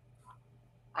trailer,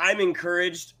 I'm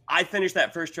encouraged. I finished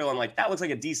that first trailer. I'm like, that looks like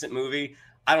a decent movie.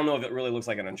 I don't know if it really looks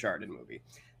like an Uncharted movie.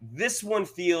 This one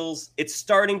it's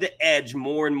starting to edge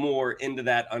more and more into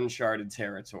that Uncharted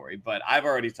territory. But I've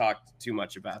already talked too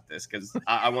much about this because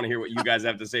I want to hear what you guys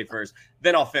have to say first.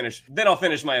 Then I'll finish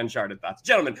my Uncharted thoughts.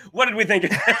 Gentlemen, what did we think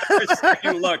of our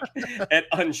second look at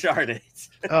Uncharted?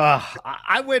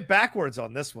 I went backwards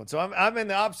on this one. So I'm in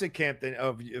the opposite camp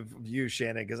of you,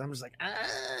 Shannon, because I'm just like,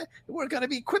 we're going to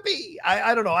be quippy.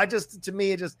 I don't know. To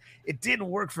me, it didn't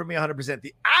work for me 100%.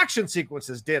 The action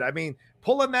sequences did. I mean,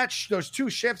 pulling those two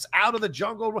ships out of the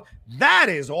jungle, that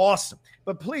is awesome.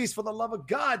 But please, for the love of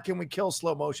God, can we kill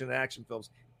slow motion in action films?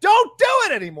 Don't do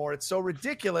it anymore. It's so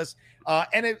ridiculous.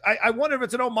 And I wonder if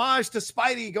it's an homage to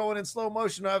Spidey going in slow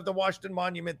motion of the Washington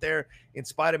Monument there in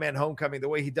Spider-Man Homecoming, the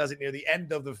way he does it near the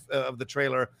end of the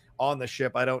trailer on the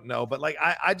ship. I don't know. But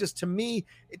to me,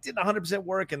 it didn't 100%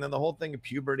 work. And then the whole thing of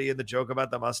puberty and the joke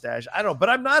about the mustache. I don't know. But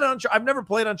I've never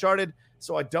played Uncharted,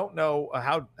 so I don't know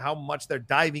how much they're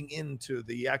diving into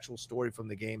the actual story from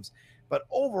the games. But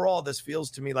overall, this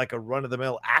feels to me like a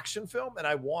run-of-the-mill action film, and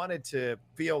I wanted to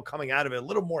feel coming out of it a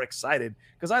little more excited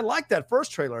because I liked that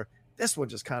first trailer. This one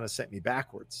just kind of sent me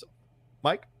backwards. So,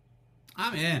 Mike?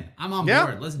 I'm in. I'm on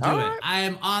board. Let's do it. Right.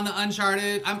 I'm on the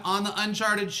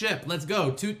Uncharted ship. Let's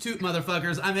go. Toot, toot,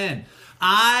 motherfuckers. I'm in.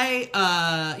 I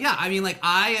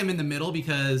am in the middle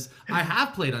because I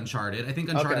have played Uncharted. I think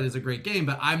Uncharted is a great game,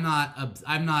 but I'm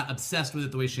not obsessed with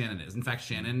it the way Shannon is. In fact,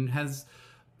 Shannon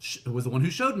was the one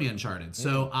who showed me Uncharted.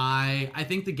 So I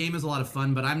think the game is a lot of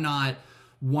fun, but I'm not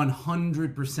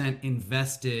 100%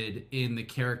 invested in the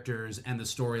characters and the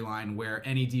storyline where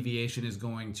any deviation is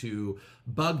going to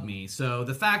bug me. So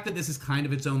the fact that this is kind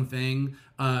of its own thing,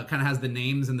 kind of has the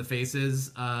names and the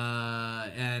faces,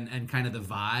 and kind of the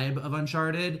vibe of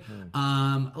Uncharted,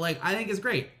 I think is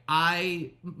great.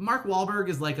 Mark Wahlberg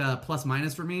is like a plus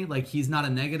minus for me. Like, he's not a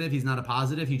negative, he's not a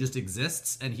positive, he just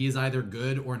exists, and he is either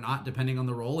good or not depending on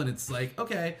the role. And it's like,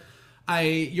 okay,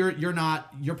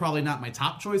 you're probably not my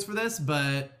top choice for this,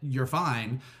 but you're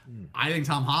fine. I think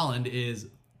Tom Holland is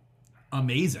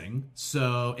amazing,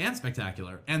 and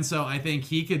spectacular. And so I think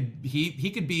he could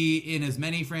be in as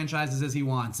many franchises as he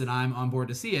wants, and I'm on board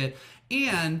to see it.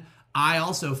 And I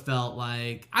also felt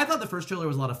like, I thought the first trailer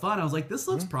was a lot of fun. I was like, this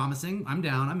looks promising. I'm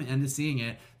down. I'm into seeing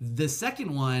it. The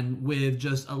second one, with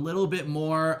just a little bit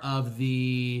more of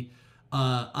the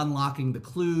unlocking the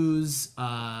clues,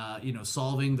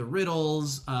 solving the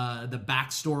riddles, the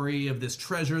backstory of this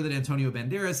treasure that Antonio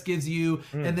Banderas gives you.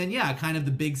 And then, kind of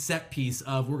the big set piece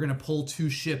of, we're going to pull two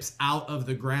ships out of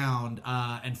the ground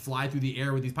and fly through the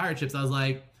air with these pirate ships. I was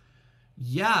like,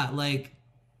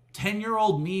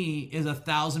 10-year-old me is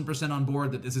 1,000% on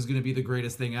board that this is going to be the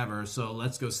greatest thing ever. So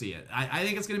let's go see it. I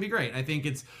think it's going to be great. I think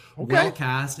it's well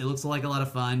cast. It looks like a lot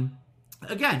of fun.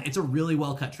 Again, it's a really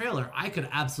well-cut trailer. I could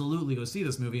absolutely go see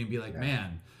this movie and be like,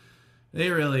 man,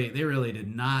 they really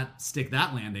did not stick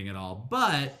that landing at all.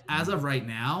 But as of right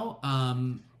now,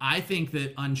 I think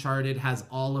that Uncharted has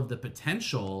all of the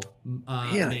potential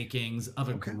makings of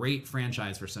a great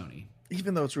franchise for Sony.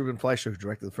 Even though it's Ruben Fleischer who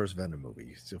directed the first Venom movie,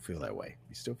 you still feel that way?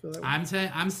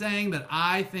 I'm saying that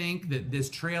I think that this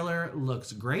trailer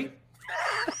looks great.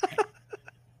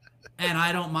 and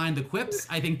I don't mind the quips.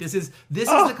 I think this is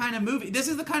the kind of movie. This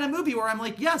is the kind of movie where I'm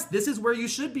like, yes, this is where you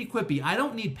should be quippy. I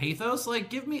don't need pathos. Like,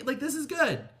 give me this is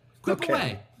good. Quip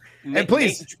away. And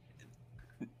please.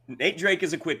 Nate Drake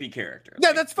is a quippy character.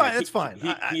 Yeah, that's fine. That's fine.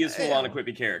 He is full on a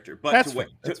quippy character. But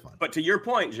but to your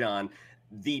point, John,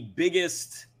 the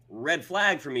biggest red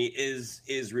flag for me is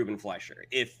Ruben Fleischer.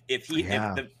 If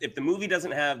the movie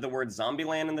doesn't have the word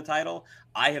Zombieland in the title,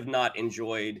 I have not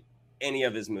enjoyed any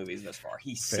of his movies thus far.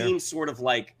 He seems sort of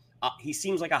like he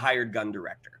seems like a hired gun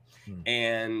director.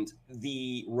 And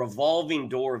the revolving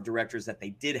door of directors that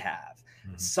they did have,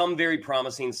 some very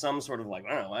promising, some sort of like,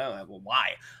 I don't know, well,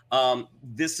 why?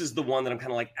 This is the one that I'm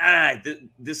kind of like,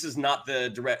 this is not a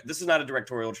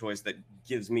directorial choice that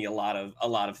gives me a lot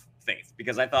of faith,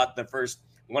 because I thought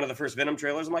one of the first Venom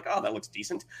trailers, I'm like, oh, that looks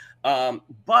decent.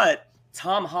 But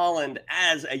Tom Holland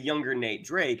as a younger Nate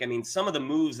Drake, I mean, some of the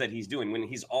moves that he's doing when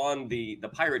he's on the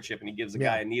pirate ship and he gives a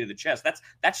guy a knee to the chest,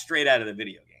 that's straight out of the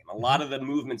video game. A lot of the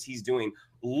movements he's doing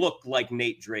look like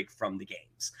Nate Drake from the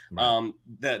games. Right.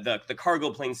 The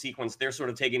cargo plane sequence, they're sort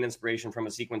of taking inspiration from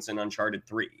a sequence in Uncharted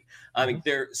 3. I mean,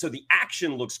 so the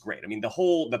action looks great. I mean,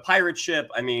 the pirate ship,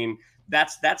 I mean,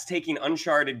 that's taking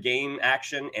Uncharted game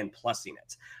action and plussing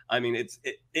it. I mean,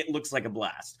 it looks like a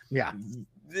blast. Yeah.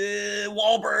 The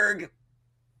Wahlberg,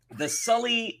 the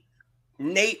Sully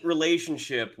Nate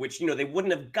relationship, which, they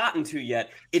wouldn't have gotten to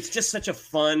yet. It's just such a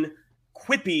fun,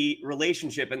 quippy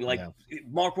relationship, and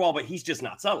Mark Wahlberg, he's just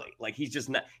not Sully. Like, he's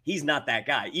not that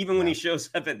guy. Even when he shows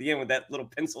up at the end with that little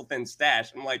pencil thin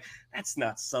stash, I'm like, that's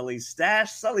not Sully's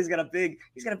stash. Sully's got a big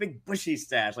bushy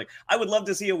stash. Like, I would love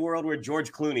to see a world where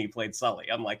George Clooney played Sully.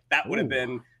 I'm like, that would have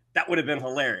been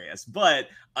hilarious. But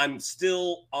I'm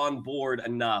still on board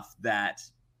enough that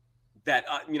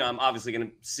I'm obviously going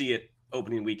to see it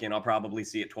opening weekend. I'll probably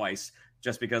see it twice,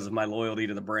 just because of my loyalty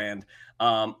to the brand.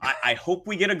 I hope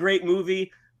we get a great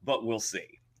movie, but we'll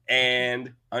see.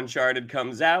 And Uncharted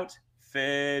comes out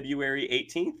February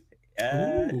 18th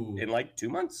in like 2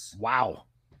 months. Wow.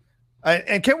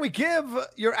 And can we give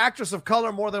your actress of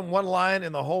color more than one line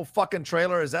in the whole fucking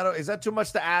trailer? Is that too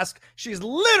much to ask? She's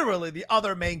literally the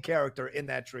other main character in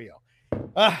that trio.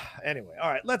 Anyway,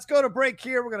 all right, let's go to break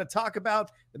here. We're going to talk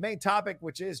about the main topic,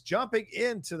 which is jumping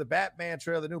into the Batman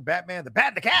trailer, the new Batman, the Bat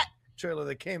and the Cat trailer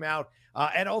that came out,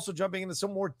 and also jumping into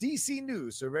some more DC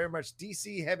news. So very much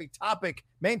DC heavy topic,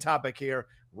 main topic here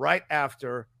right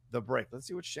after the break. Let's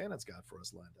see what Shannon's got for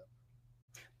us lined up.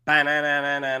 Batman.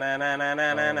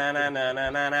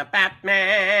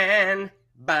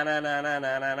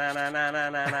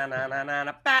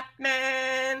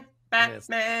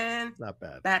 Batman. It's not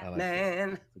bad. Batman.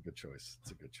 Like it's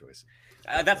a good choice.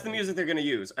 That's the music they're going to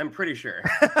use, I'm pretty sure.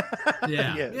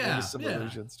 Yeah.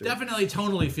 Definitely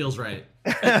tonally feels right.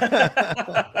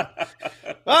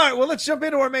 All right, well, let's jump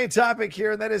into our main topic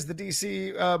here, and that is the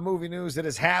DC movie news that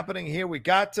is happening here. We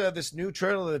got this new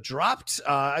trailer that dropped.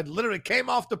 I literally came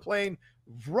off the plane,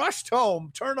 rushed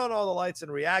home, turned on all the lights,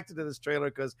 and reacted to this trailer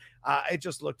because it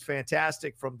just looked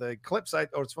fantastic from the clips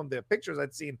from the pictures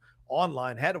I'd seen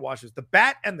online. Had to watch this. The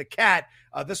Bat and the Cat.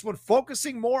 This one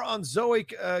focusing more on Zoe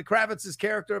Kravitz's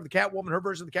character of the Catwoman, her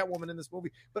version of the Catwoman in this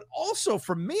movie. But also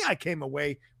for me, I came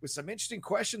away with some interesting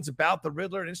questions about the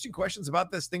Riddler and interesting questions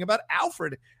about this thing about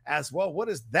Alfred as well. What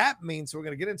does that mean? So we're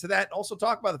going to get into that and also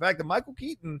talk about the fact that Michael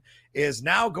Keaton is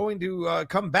now going to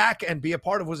come back and be a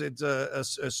part of, was it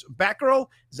Batgirl?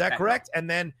 Is that correct? And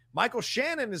then Michael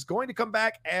Shannon is going to come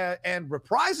back and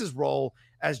reprise his role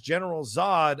as General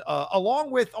Zod,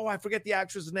 along with, I forget the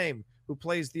actress' name, who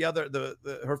plays the other,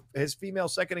 his female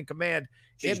second in command.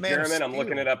 She's German. I'm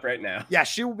looking it up right now. Yeah,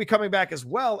 she will be coming back as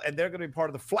well, and they're going to be part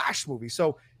of the Flash movie.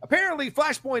 So apparently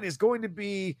Flashpoint is going to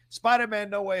be Spider-Man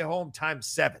No Way Home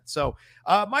 ×7. So,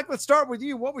 Mike, let's start with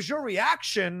you. What was your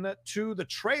reaction to the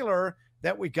trailer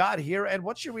that we got here, and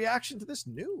what's your reaction to this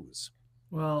news?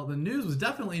 Well, the news was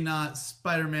definitely not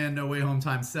Spider-Man No Way Home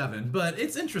 ×7, but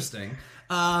it's interesting.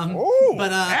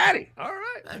 Patty. All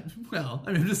right.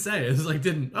 I'm just saying. It's like,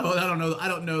 I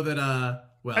don't know that,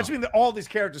 I just mean that all these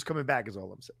characters coming back is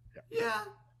all I'm saying. Yeah,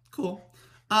 cool.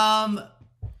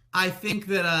 I think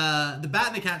that the Bat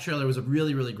and the Cat trailer was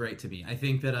really, really great to me. I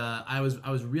think that I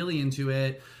was really into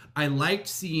it. I liked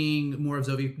seeing more of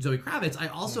Zoe Kravitz. I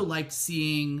also liked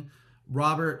seeing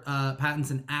Robert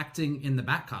Pattinson acting in the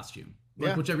Bat costume.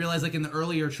 Which I realized, like, in the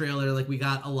earlier trailer, like, we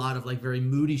got a lot of, like, very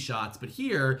moody shots. But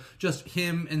here, just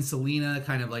him and Selena,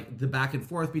 kind of, like, the back and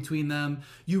forth between them.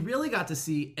 You really got to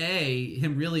see,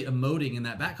 him really emoting in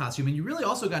that Bat costume. And you really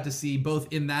also got to see,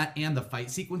 both in that and the fight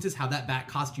sequences, how that Bat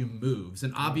costume moves.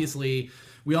 And obviously,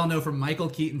 we all know from Michael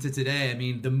Keaton to today, I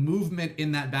mean, the movement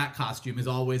in that Bat costume is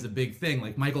always a big thing.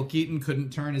 Like Michael Keaton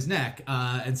couldn't turn his neck.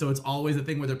 And so it's always a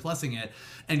thing where they're plussing it.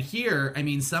 And here, I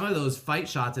mean, some of those fight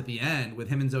shots at the end with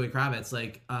him and Zoe Kravitz,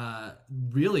 like,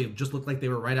 really just looked like they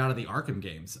were right out of the Arkham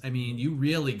games. I mean, you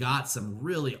really got some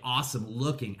really awesome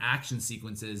looking action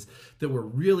sequences that were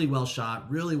really well shot,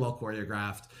 really well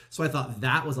choreographed. So I thought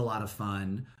that was a lot of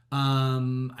fun.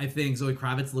 I think Zoe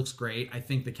Kravitz looks great. I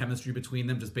think the chemistry between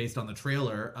them, just based on the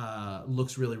trailer,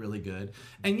 looks really, really good.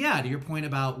 And yeah, to your point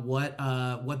about what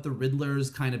the Riddler's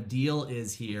kind of deal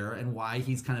is here and why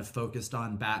he's kind of focused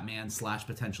on Batman /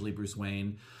 potentially Bruce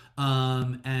Wayne,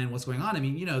 and what's going on. I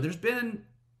mean, you know, there's been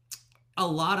a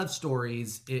lot of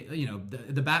stories.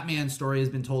 The Batman story has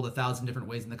been told 1,000 different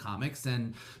ways in the comics,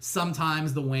 and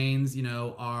sometimes the Waynes, you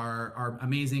know, are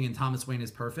amazing and Thomas Wayne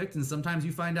is perfect, and sometimes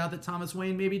you find out that Thomas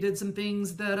Wayne maybe did some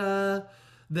things that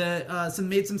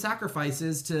made some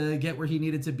sacrifices to get where he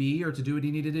needed to be or to do what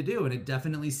he needed to do. And it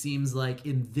definitely seems like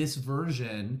in this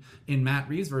version, in Matt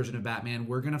Reeves' version of Batman,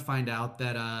 we're gonna find out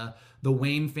that the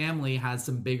Wayne family has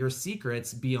some bigger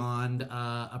secrets beyond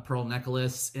a pearl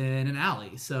necklace in an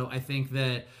alley. So I think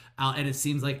that, and it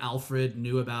seems like Alfred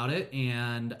knew about it,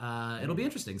 and it'll be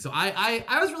interesting. So I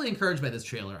was really encouraged by this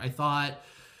trailer. I thought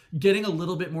getting a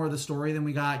little bit more of the story than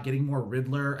we got, getting more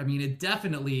Riddler. I mean, it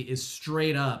definitely is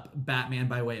straight up Batman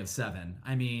by way of Seven.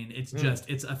 I mean, it's just,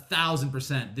 it's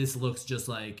 1,000%. This looks just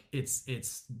like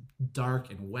it's dark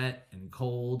and wet and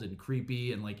cold and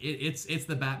creepy, and like it's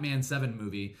the Batman 7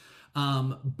 movie.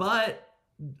 But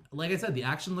like I said, the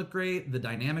action looked great. The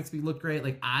dynamics looked great.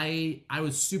 Like I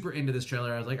was super into this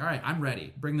trailer. I was like, all right, I'm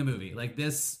ready. Bring the movie. Like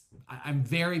this, I'm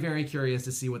very, very curious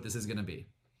to see what this is going to be.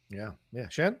 Yeah.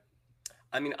 Shan?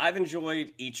 I mean, I've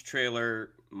enjoyed each trailer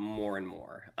more and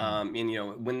more. And you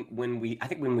know, when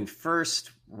we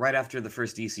first, right after the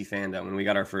first DC fandom, when we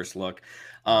got our first look,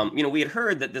 you know, we had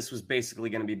heard that this was basically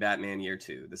going to be Batman Year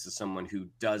 2. This is someone who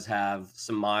does have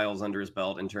some miles under his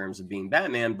belt in terms of being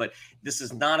Batman, but this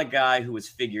is not a guy who has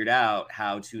figured out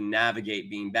how to navigate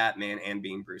being Batman and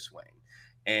being Bruce Wayne.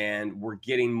 And we're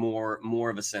getting more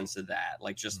of a sense of that.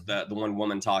 Like just the one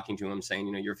woman talking to him saying,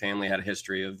 you know, your family had a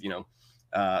history of, you know,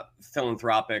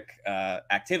 philanthropic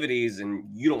activities, and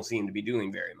you don't seem to be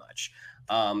doing very much.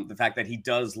 The fact that he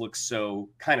does look so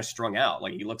kind of strung out,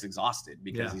 like he looks exhausted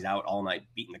because he's out all night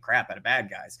beating the crap out of bad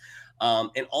guys.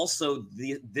 And also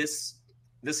this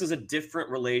is a different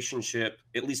relationship,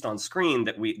 at least on screen,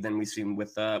 than we've seen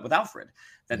with Alfred.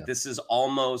 This is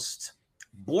almost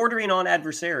bordering on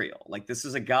adversarial. Like this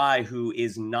is a guy who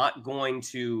is not going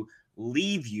to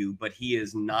leave you, but he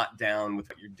is not down with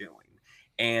what you're doing.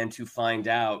 And to find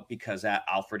out, because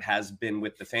Alfred has been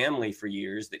with the family for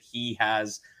years, that he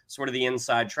has sort of the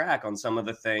inside track on some of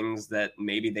the things that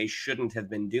maybe they shouldn't have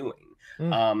been doing.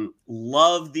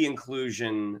 Love the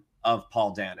inclusion of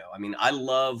Paul Dano. I mean, I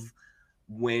love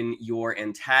when your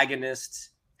antagonist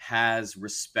has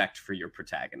respect for your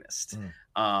protagonist.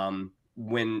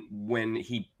 When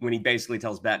he basically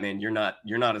tells Batman, you're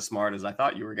not as smart as I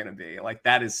thought you were going to be. Like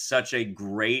that is such a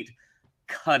great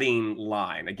cutting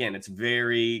line. Again, it's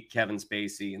very Kevin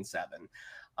Spacey in Seven.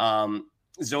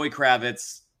 Zoe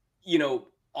Kravitz, you know,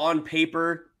 on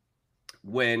paper,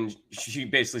 when she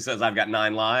basically says, I've got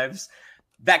 9 lives,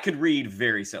 that could read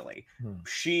very silly.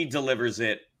 She delivers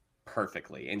it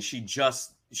perfectly. And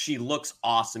she looks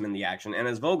awesome in the action. And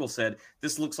as Vogel said,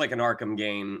 this looks like an Arkham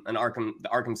game, the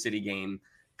Arkham City game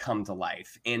come to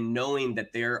life. And knowing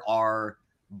that there are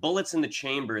bullets in the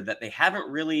chamber that they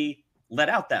haven't really let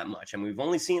out that much. And we've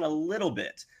only seen a little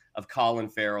bit of Colin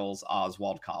Farrell's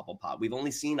Oswald Cobblepot. We've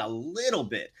only seen a little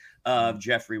bit of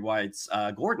Jeffrey White's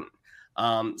Gordon.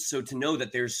 So to know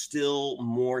that there's still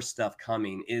more stuff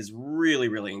coming is really,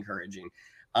 really encouraging.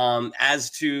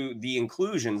 As to the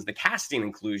inclusions, the casting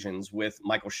inclusions with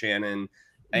Michael Shannon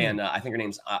and I think her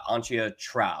name's Antia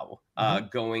Trow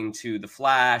going to The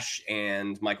Flash,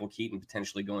 and Michael Keaton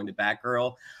potentially going to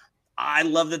Batgirl. I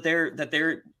love that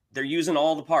they're using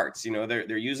all the parts, you know,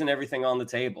 they're using everything on the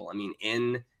table. I mean,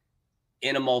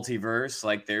 in a multiverse,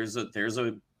 like there's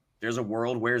a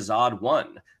world where Zod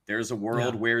won. There's a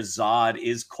world where Zod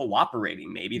is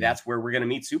cooperating. Maybe that's where we're going to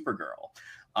meet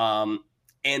Supergirl.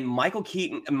 And Michael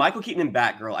Keaton and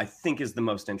Batgirl, I think, is the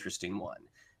most interesting one,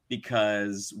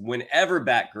 because whenever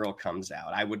Batgirl comes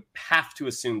out, I would have to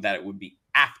assume that it would be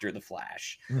after The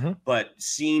Flash. But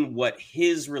seeing what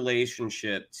his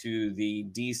relationship to the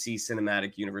DC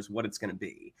cinematic universe, what it's going to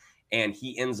be, and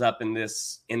he ends up in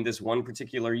this one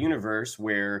particular universe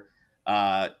where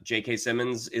J.K.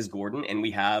 Simmons is Gordon, and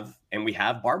we have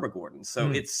Barbara Gordon.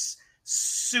 So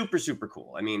super, super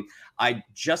cool. I mean, I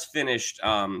just finished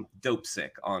Dope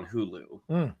Sick on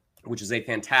Hulu, which is a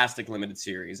fantastic limited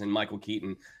series, and Michael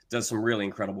Keaton does some really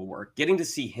incredible work. Getting to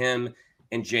see him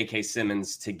and J.K.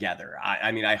 Simmons together,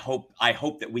 I mean, I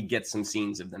hope that we get some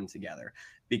scenes of them together,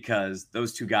 because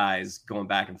those two guys going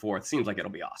back and forth seems like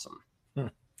it'll be awesome.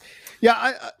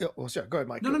 Yeah, well, sure. Go ahead,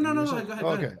 Mike. No. Go ahead. Okay. Go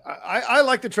ahead. I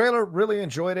liked the trailer. Really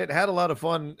enjoyed it. Had a lot of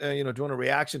fun, doing a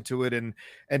reaction to it and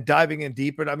diving in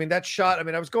deeper. I mean, that shot. I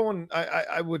mean,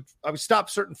 I would stop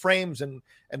certain frames and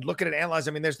look at it, and analyze.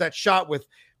 I mean, there's that shot with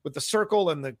the circle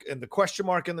and the question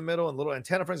mark in the middle and little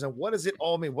antenna frames. And what does it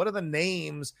all mean? What are the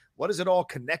names? What is it all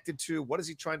connected to? What is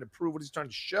he trying to prove? What is he trying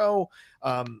to show?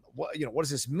 What does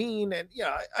this mean? And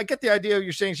I get the idea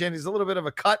you're saying, Shandy's a little bit of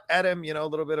a cut at him, a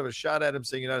little bit of a shot at him,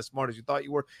 saying you're not as smart as you thought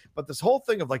you were. But this whole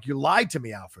thing of like, you lied to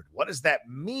me, Alfred. What does that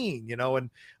mean? And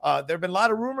there have been a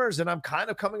lot of rumors, and I'm kind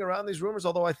of coming around these rumors,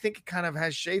 although I think it kind of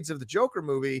has shades of the Joker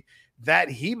movie, that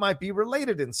he might be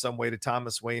related in some way to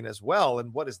Thomas Wayne as well.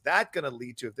 And what is that going to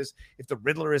lead to? If the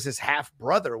Riddler is his half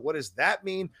brother, what does that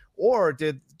mean? Or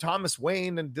did Thomas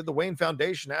Wayne and did the Wayne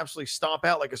Foundation absolutely stomp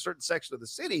out like a certain section of the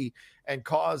city and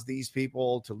cause these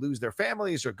people to lose their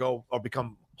families or go or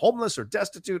become homeless or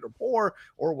destitute or poor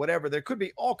or whatever? There could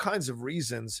be all kinds of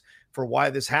reasons for why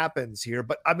this happens here.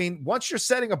 But I mean, once you're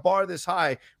setting a bar this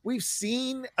high, we've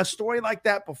seen a story like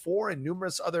that before in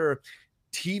numerous other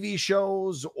TV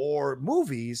shows or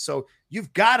movies. So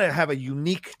you've got to have a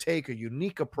unique take, a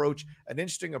unique approach, an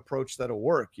interesting approach that'll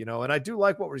work, and I do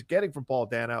like what we're getting from Paul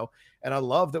Dano. And I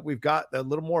love that we've got a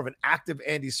little more of an active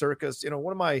Andy Serkis.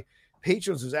 One of my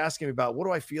patrons was asking me about what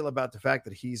do I feel about the fact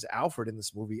that he's Alfred in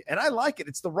this movie. And I like it.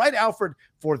 It's the right Alfred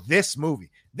for this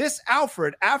movie. This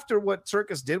Alfred, after what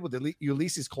Serkis did with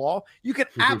Ulysses Claw, you can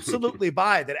absolutely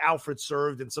buy that Alfred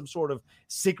served in some sort of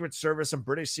Secret Service and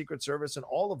British Secret Service and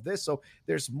all of this. So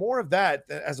there's more of that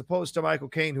as opposed to Michael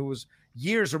Caine, who was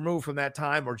years removed from that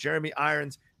time, or Jeremy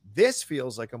Irons. This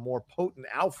feels like a more potent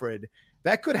Alfred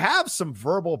that could have some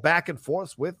verbal back and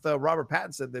forth with Robert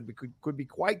Pattinson that could be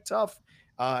quite tough.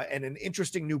 And an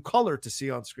interesting new color to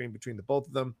see on screen between the both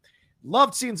of them.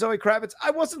 Loved seeing Zoe Kravitz. I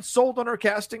wasn't sold on her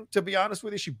casting, to be honest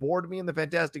with you. She bored me in the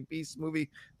Fantastic Beasts movie,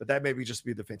 but that maybe just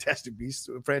be the Fantastic Beasts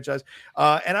franchise.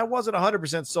 And I wasn't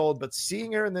 100% sold, but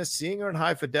seeing her in this, seeing her in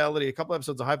High Fidelity, a couple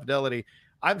episodes of High Fidelity,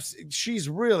 she's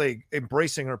really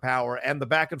embracing her power. And the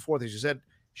back and forth, as you said,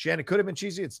 Shannon, could have been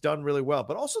cheesy. It's done really well.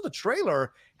 But also the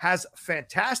trailer has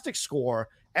fantastic score,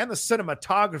 and the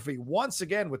cinematography, once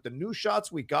again, with the new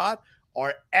shots we got,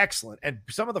 are excellent. And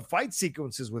some of the fight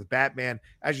sequences with Batman,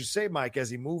 as you say, Mike, as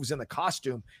he moves in the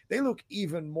costume, they look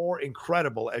even more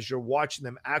incredible as you're watching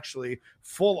them actually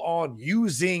full on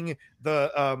using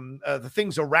the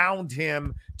things around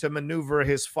him to maneuver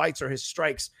his fights or his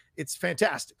strikes. It's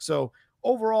fantastic. So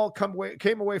overall,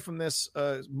 came away from this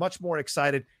much more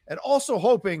excited, and also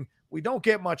hoping we don't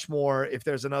get much more if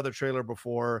there's another trailer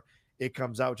before it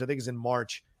comes out, which I think is in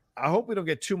March. I hope we don't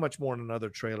get too much more in another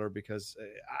trailer, because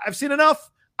I've seen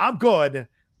enough. I'm good.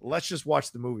 Let's just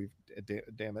watch the movie.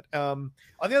 Damn it. On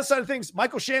the other side of things,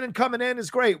 Michael Shannon coming in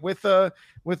is great with the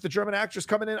German actress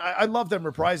coming in. I love them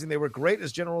reprising. They were great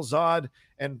as General Zod,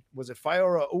 and was it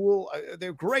Farah Ul?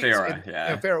 They're great.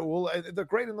 Farah Ul. They're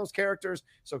great in those characters.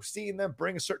 So seeing them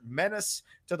bring a certain menace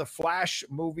to the Flash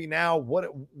movie now,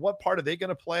 what part are they going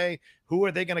to play? Who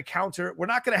are they going to counter? We're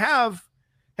not going to have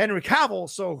Henry Cavill.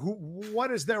 So what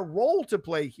is their role to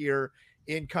play here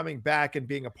in coming back and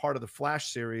being a part of the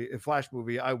Flash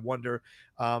movie? I wonder.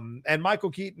 And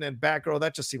Michael Keaton and Batgirl,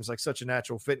 that just seems like such a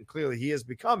natural fit. And clearly he is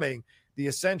becoming the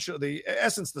essence,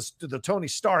 the Tony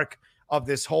Stark of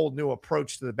this whole new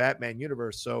approach to the Batman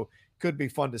universe. So could be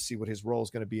fun to see what his role is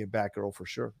going to be in Batgirl for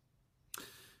sure.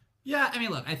 Yeah, I mean,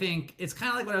 look, I think it's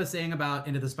kind of like what I was saying about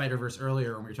Into the Spider-Verse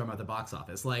earlier when we were talking about the box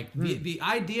office. Like, the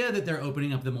idea that they're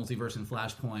opening up the multiverse in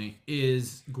Flashpoint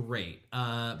is great.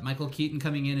 Michael Keaton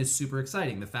coming in is super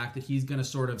exciting. The fact that he's going to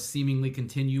sort of seemingly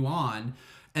continue on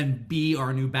and be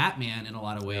our new Batman in a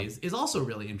lot of ways is also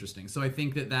really interesting. So I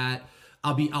think that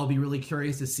I'll be really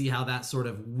curious to see how that sort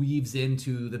of weaves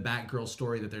into the Batgirl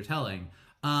story that they're telling.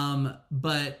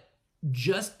 But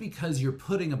just because you're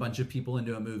putting a bunch of people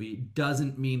into a movie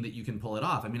doesn't mean that you can pull it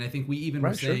off. I mean, I think we even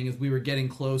were saying as we were getting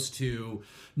close to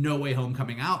No Way Home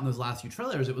coming out in those last few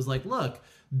trailers, it was like, look,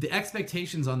 the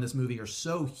expectations on this movie are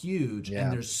so huge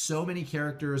and there's so many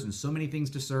characters and so many things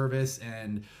to service,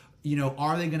 and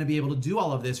are they going to be able to do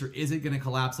all of this, or is it going to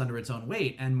collapse under its own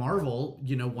weight? And Marvel,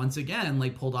 once again,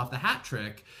 like pulled off the hat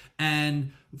trick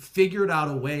and figured out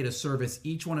a way to service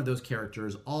each one of those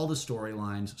characters, all the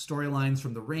storylines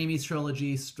from the Raimi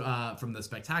trilogy, from the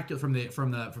spectacular, from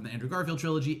the Andrew Garfield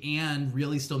trilogy, and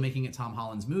really still making it Tom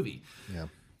Holland's movie. Yeah.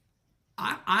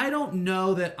 I don't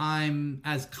know that I'm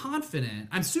as confident.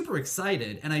 I'm super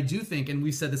excited, and I do think, and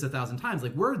we've said this 1,000 times,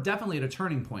 like we're definitely at a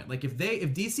turning point. Like if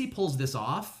DC pulls this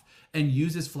off and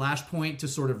uses Flashpoint to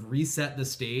sort of reset the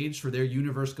stage for their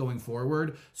universe going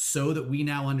forward, so that we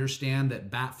now understand that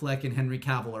Batfleck and Henry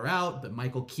Cavill are out, but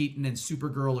Michael Keaton and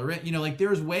Supergirl are in. Like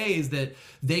there's ways that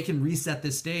they can reset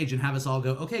this stage and have us all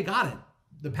go, okay, got it.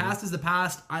 The past is the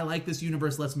past. I like this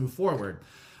universe. Let's move forward.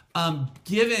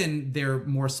 Given their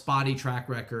more spotty track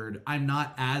record, I'm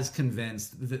not as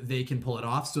convinced that they can pull it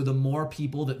off. So the more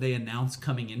people that they announce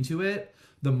coming into it,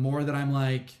 the more that I'm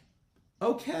like,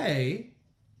 okay,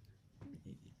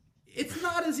 it's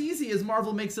not as easy as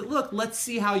Marvel makes it look. Let's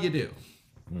see how you do.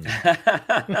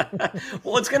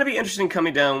 Well, it's going to be interesting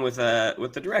coming down with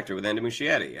the director, with Andy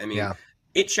Muschietti. I mean,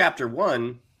 It Chapter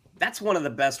 1, that's one of the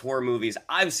best horror movies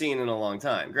I've seen in a long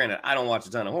time. Granted, I don't watch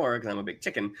a ton of horror because I'm a big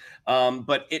chicken.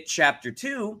 But It Chapter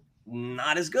 2,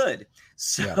 not as good.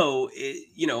 So,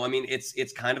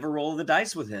 it's kind of a roll of the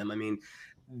dice with him. I mean,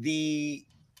 the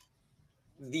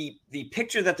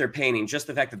picture that they're painting, just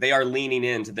the fact that they are leaning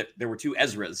into that, there were two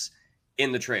Ezras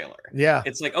in the trailer. Yeah.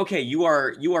 It's like, okay, you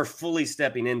are fully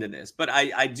stepping into this. But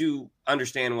I do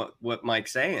understand what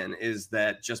Mike's saying, is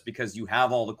that just because you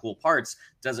have all the cool parts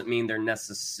doesn't mean they're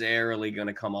necessarily going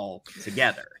to come all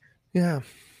together. Yeah.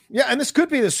 Yeah, and this could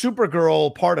be the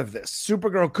Supergirl part of this.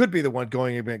 Supergirl could be the one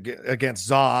going against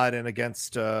Zod and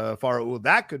against Farah.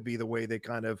 That could be the way they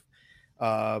kind of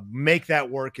make that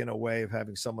work, in a way of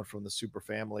having someone from the super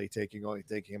family taking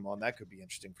him on. That could be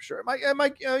interesting for sure.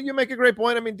 Mike, you make a great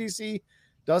point. I mean, DC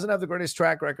doesn't have the greatest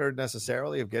track record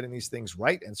necessarily of getting these things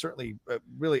right, and certainly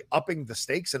really upping the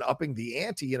stakes and upping the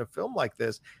ante in a film like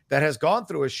this that has gone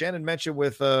through, as Shannon mentioned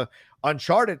with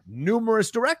Uncharted, numerous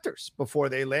directors before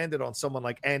they landed on someone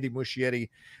like Andy Muschietti,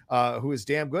 who is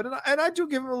damn good. And I do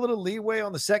give him a little leeway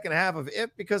on the second half of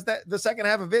it, because the second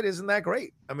half of it isn't that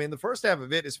great. I mean, the first half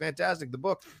of it is fantastic, the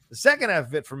book. The second half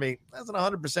of it, for me, doesn't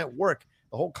 100% work.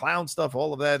 The whole clown stuff,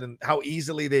 all of that, and how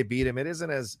easily they beat him, it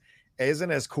isn't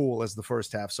as cool as the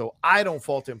first half. So I don't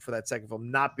fault him for that second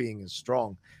film not being as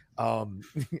strong. I'm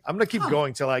going to keep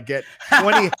going till I get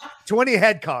 20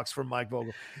 head cocks from Mike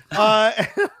Vogel.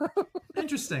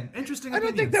 Interesting. I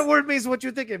don't think that word means what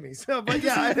you think it means. But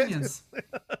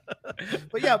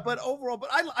yeah, but overall,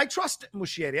 I trust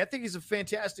Muschietti. I think he's a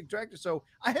fantastic director. So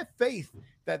I have faith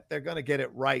that they're going to get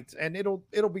it right, and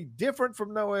it'll be different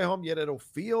from No Way Home, yet it'll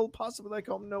feel possibly like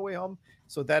No Way Home.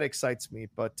 So that excites me.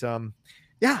 But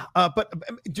but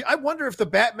I wonder if the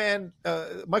Batman,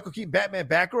 Michael Keaton Batman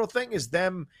Batgirl thing is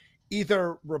them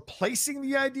either replacing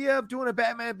the idea of doing a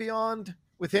Batman Beyond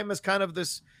with him as kind of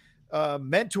this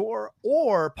mentor,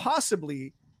 or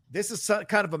possibly this is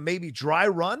kind of a maybe dry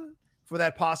run for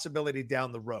that possibility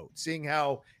down the road, seeing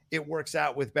how it works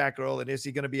out with Batgirl. And is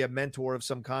he going to be a mentor of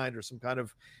some kind, or some kind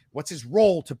of, what's his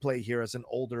role to play here as an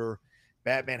older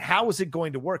Batman? How is it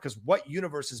going to work? Because what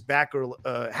universe is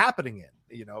Batgirl happening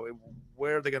in?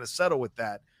 Where are they going to settle with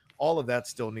that? All of that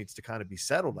still needs to kind of be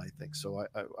settled, I think. So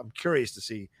I'm curious to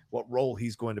see what role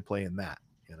he's going to play in that.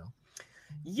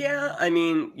 Yeah, I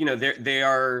mean, they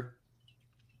are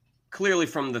clearly,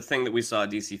 from the thing that we saw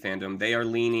at DC Fandom, they are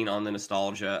leaning on the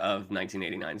nostalgia of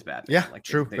 1989's Batman. Yeah, like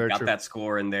true. They've got that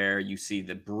score in there. You see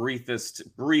the briefest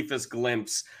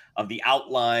glimpse of the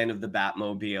outline of the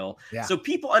Batmobile. Yeah. So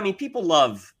people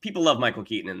love Michael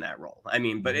Keaton in that role. I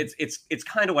mean, but it's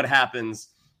kind of what happens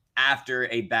after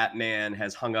a Batman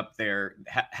has hung up their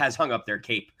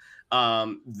cape,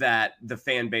 that the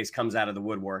fan base comes out of the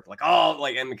woodwork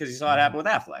and because you saw it happen with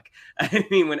Affleck. I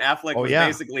mean, when Affleck was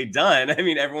basically done, I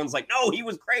mean, everyone's like, no, he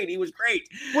was great.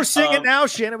 We're seeing it now,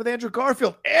 Shannon, with Andrew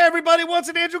Garfield. Everybody wants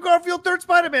an Andrew Garfield third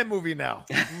Spider-Man movie now.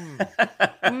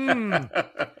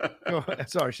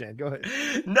 Sorry, Shan, go ahead.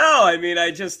 No, I mean,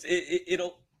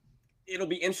 it'll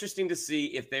be interesting to see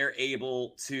if they're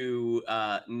able to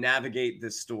navigate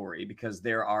this story, because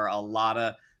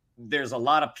there's a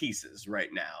lot of pieces right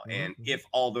now. And if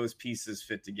all those pieces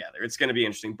fit together, it's going to be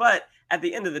interesting. But at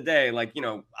the end of the day,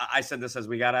 I said this as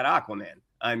we got at Aquaman.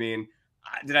 I mean,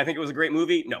 did I think it was a great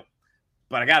movie? No.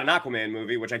 But I got an Aquaman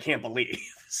movie, which I can't believe.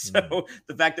 So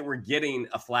the fact that we're getting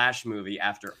a Flash movie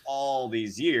after all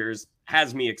these years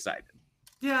has me excited.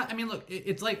 Yeah, I mean, look,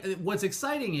 it's like, what's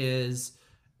exciting is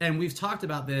and we've talked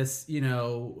about this,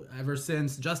 ever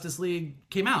since Justice League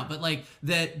came out, but like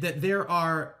that there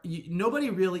are nobody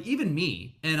really, even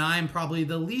me, and I'm probably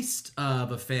the least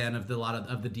of a fan of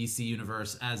of the DC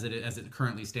universe as it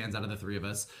currently stands out of the three of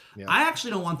us. Yeah. I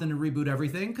actually don't want them to reboot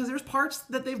everything because there's parts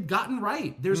that they've gotten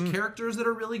right. There's characters that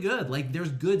are really good. Like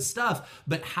there's good stuff,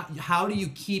 but how do you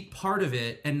keep part of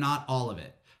it and not all of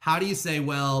it? How do you say,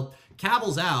 well,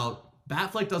 Cavill's out,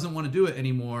 Batfleck doesn't want to do it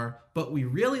anymore, but we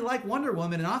really like Wonder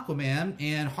Woman and Aquaman,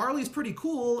 and Harley's pretty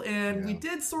cool, and we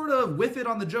did sort of whiff it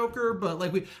on the Joker, but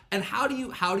how do you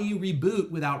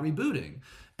reboot without rebooting?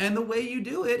 And the way you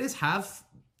do it is have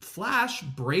Flash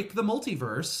break the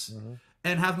multiverse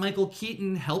and have Michael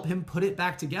Keaton help him put it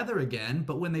back together again,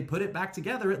 but when they put it back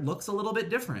together, it looks a little bit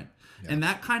different. Yeah. And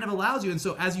that kind of allows you, and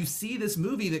so as you see this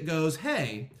movie that goes,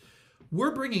 hey,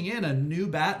 we're bringing in a new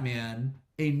Batman,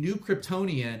 a new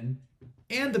Kryptonian,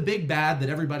 and the big bad that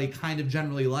everybody kind of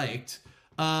generally liked.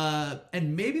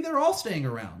 And maybe they're all staying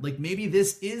around. Like maybe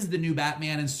this is the new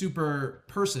Batman and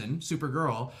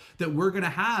Supergirl that we're going to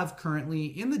have currently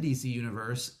in the DC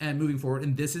universe and moving forward.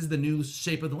 And this is the new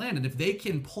shape of the land. And if they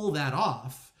can pull that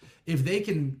off, if they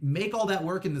can make all that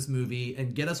work in this movie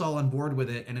and get us all on board with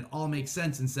it, and it all makes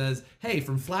sense and says, hey,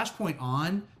 from Flashpoint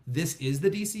on, this is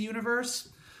the DC universe,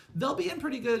 they'll be in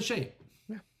pretty good shape.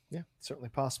 Yeah, certainly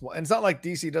possible. And it's not like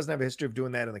DC doesn't have a history of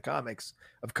doing that in the comics,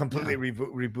 of completely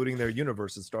rebooting their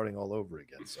universe and starting all over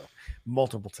again. So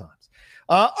multiple times.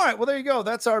 All right, well, there you go.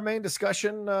 That's our main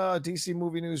discussion, DC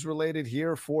movie news related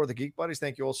here for the Geek Buddies.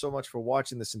 Thank you all so much for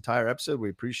watching this entire episode. We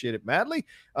appreciate it madly.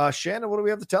 Shannon, what do we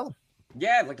have to tell them?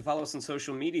 Yeah, I'd like to follow us on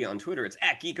social media. On Twitter, it's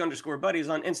 @geek_buddies.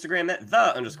 On Instagram,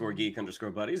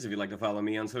 @the_geek_buddies. If you'd like to follow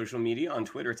me on social media, on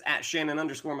Twitter, it's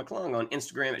 @Shannon_McClung. On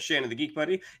Instagram, @Shannon the Geek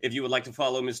Buddy. If you would like to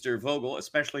follow Mr. Vogel,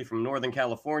 especially from Northern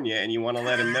California, and you want to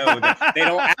let him know that they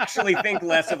don't actually think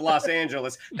less of Los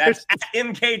Angeles, that's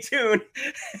 @MKToon.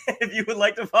 If you would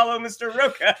like to follow Mr.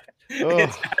 Roca,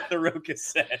 it's @The Roca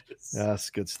Says. Yes,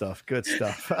 good stuff. Good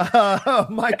stuff.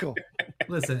 Michael.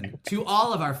 Listen, to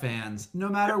all of our fans, no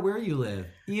matter where you live,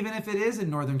 even if it is in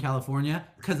Northern California,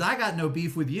 because I got no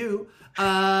beef with you,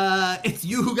 it's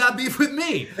you who got beef with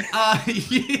me.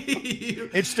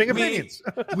 Interesting opinions.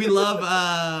 we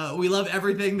love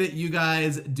everything that you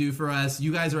guys do for us.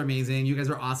 You guys are amazing. You guys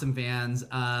are awesome fans.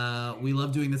 We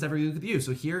love doing this every week with you.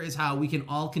 So here is how we can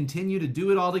all continue to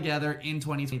do it all together in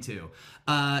 2022.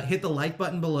 Hit the like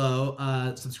button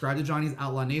below. Subscribe to Johnny's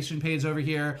Outlaw Nation page over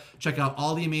here. Check out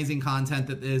all the amazing content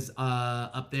that is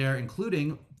up there,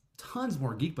 including tons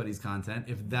more Geek Buddies content,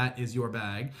 if that is your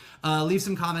bag. Leave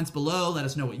some comments below. Let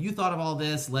us know what you thought of all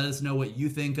this. Let us know what you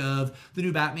think of the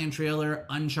new Batman trailer,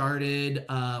 Uncharted.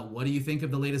 What do you think of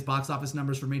the latest box office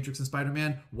numbers for Matrix and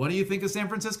Spider-Man? What do you think of San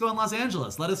Francisco and Los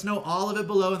Angeles? Let us know all of it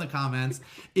below in the comments.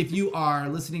 If you are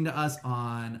listening to us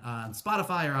on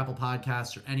Spotify or Apple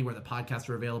Podcasts or anywhere that podcasts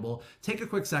are available, take a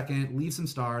quick second, leave some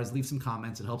stars, leave some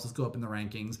comments. It helps us go up in the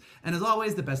rankings. And as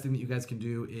always, the best thing that you guys can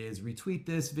do is retweet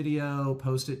this video,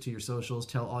 post it to your socials,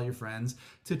 tell all your friends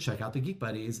to check out the Geek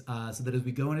Buddies, so that as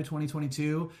we go into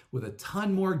 2022 with a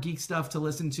ton more geek stuff to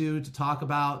listen to talk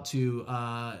about, to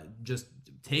just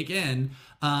take in,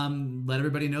 let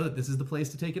everybody know that this is the place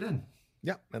to take it in.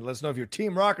 Yeah, and let us know if you're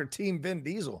Team Rock or Team Vin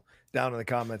Diesel down in the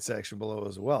comment section below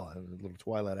as well. A little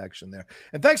Twilight action there.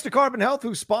 And thanks to Carbon Health,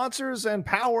 who sponsors and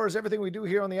powers everything we do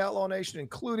here on the Outlaw Nation,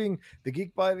 including the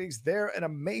Geek Buddies. They're an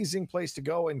amazing place to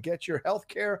go and get your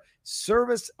healthcare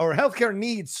service or healthcare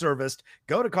needs serviced.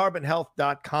 Go to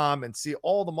carbonhealth.com and see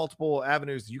all the multiple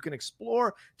avenues you can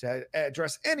explore to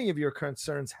address any of your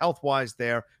concerns health-wise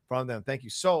there from them. Thank you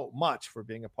so much for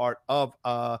being a part of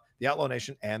the Outlaw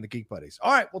Nation and the Geek Buddies.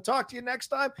 All right, we'll talk to you next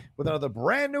time with another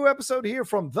brand new episode here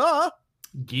from the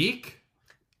Geek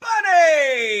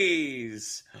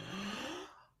Buddies.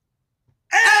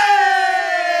 Hey!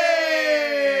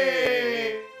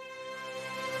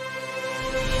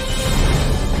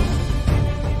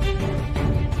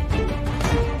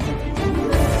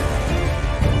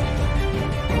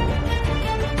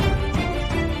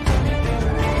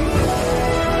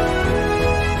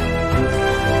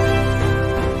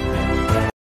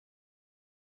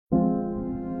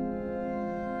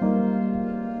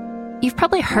 You've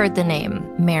probably heard the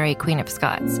name Mary, Queen of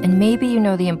Scots, and maybe you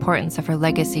know the importance of her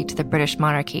legacy to the British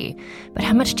monarchy. But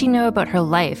how much do you know about her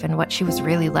life and what she was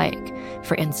really like?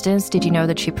 For instance, did you know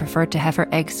that she preferred to have her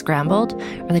eggs scrambled,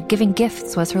 or that giving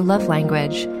gifts was her love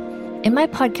language? In my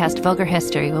podcast, Vulgar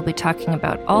History, we'll be talking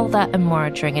about all that and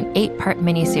more during an 8-part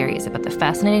miniseries about the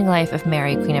fascinating life of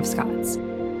Mary, Queen of Scots.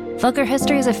 Vulgar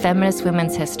History is a feminist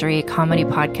women's history comedy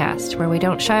podcast where we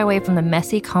don't shy away from the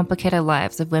messy, complicated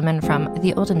lives of women from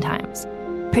the olden times.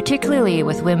 Particularly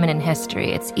with women in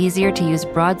history, it's easier to use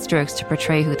broad strokes to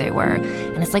portray who they were.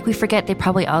 And it's like we forget they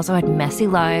probably also had messy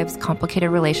lives,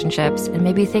 complicated relationships, and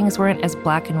maybe things weren't as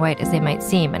black and white as they might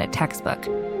seem in a textbook.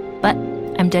 But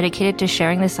I'm dedicated to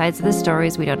sharing the sides of the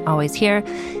stories we don't always hear,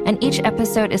 and each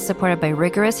episode is supported by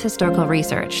rigorous historical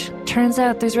research. Turns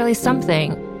out there's really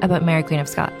something about Mary Queen of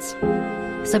Scots.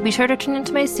 So be sure to tune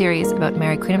into my series about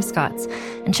Mary Queen of Scots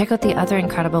and check out the other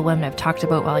incredible women I've talked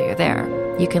about while you're there.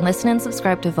 You can listen and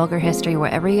subscribe to Vulgar History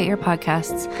wherever you get your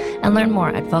podcasts and learn more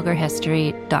at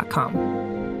vulgarhistory.com.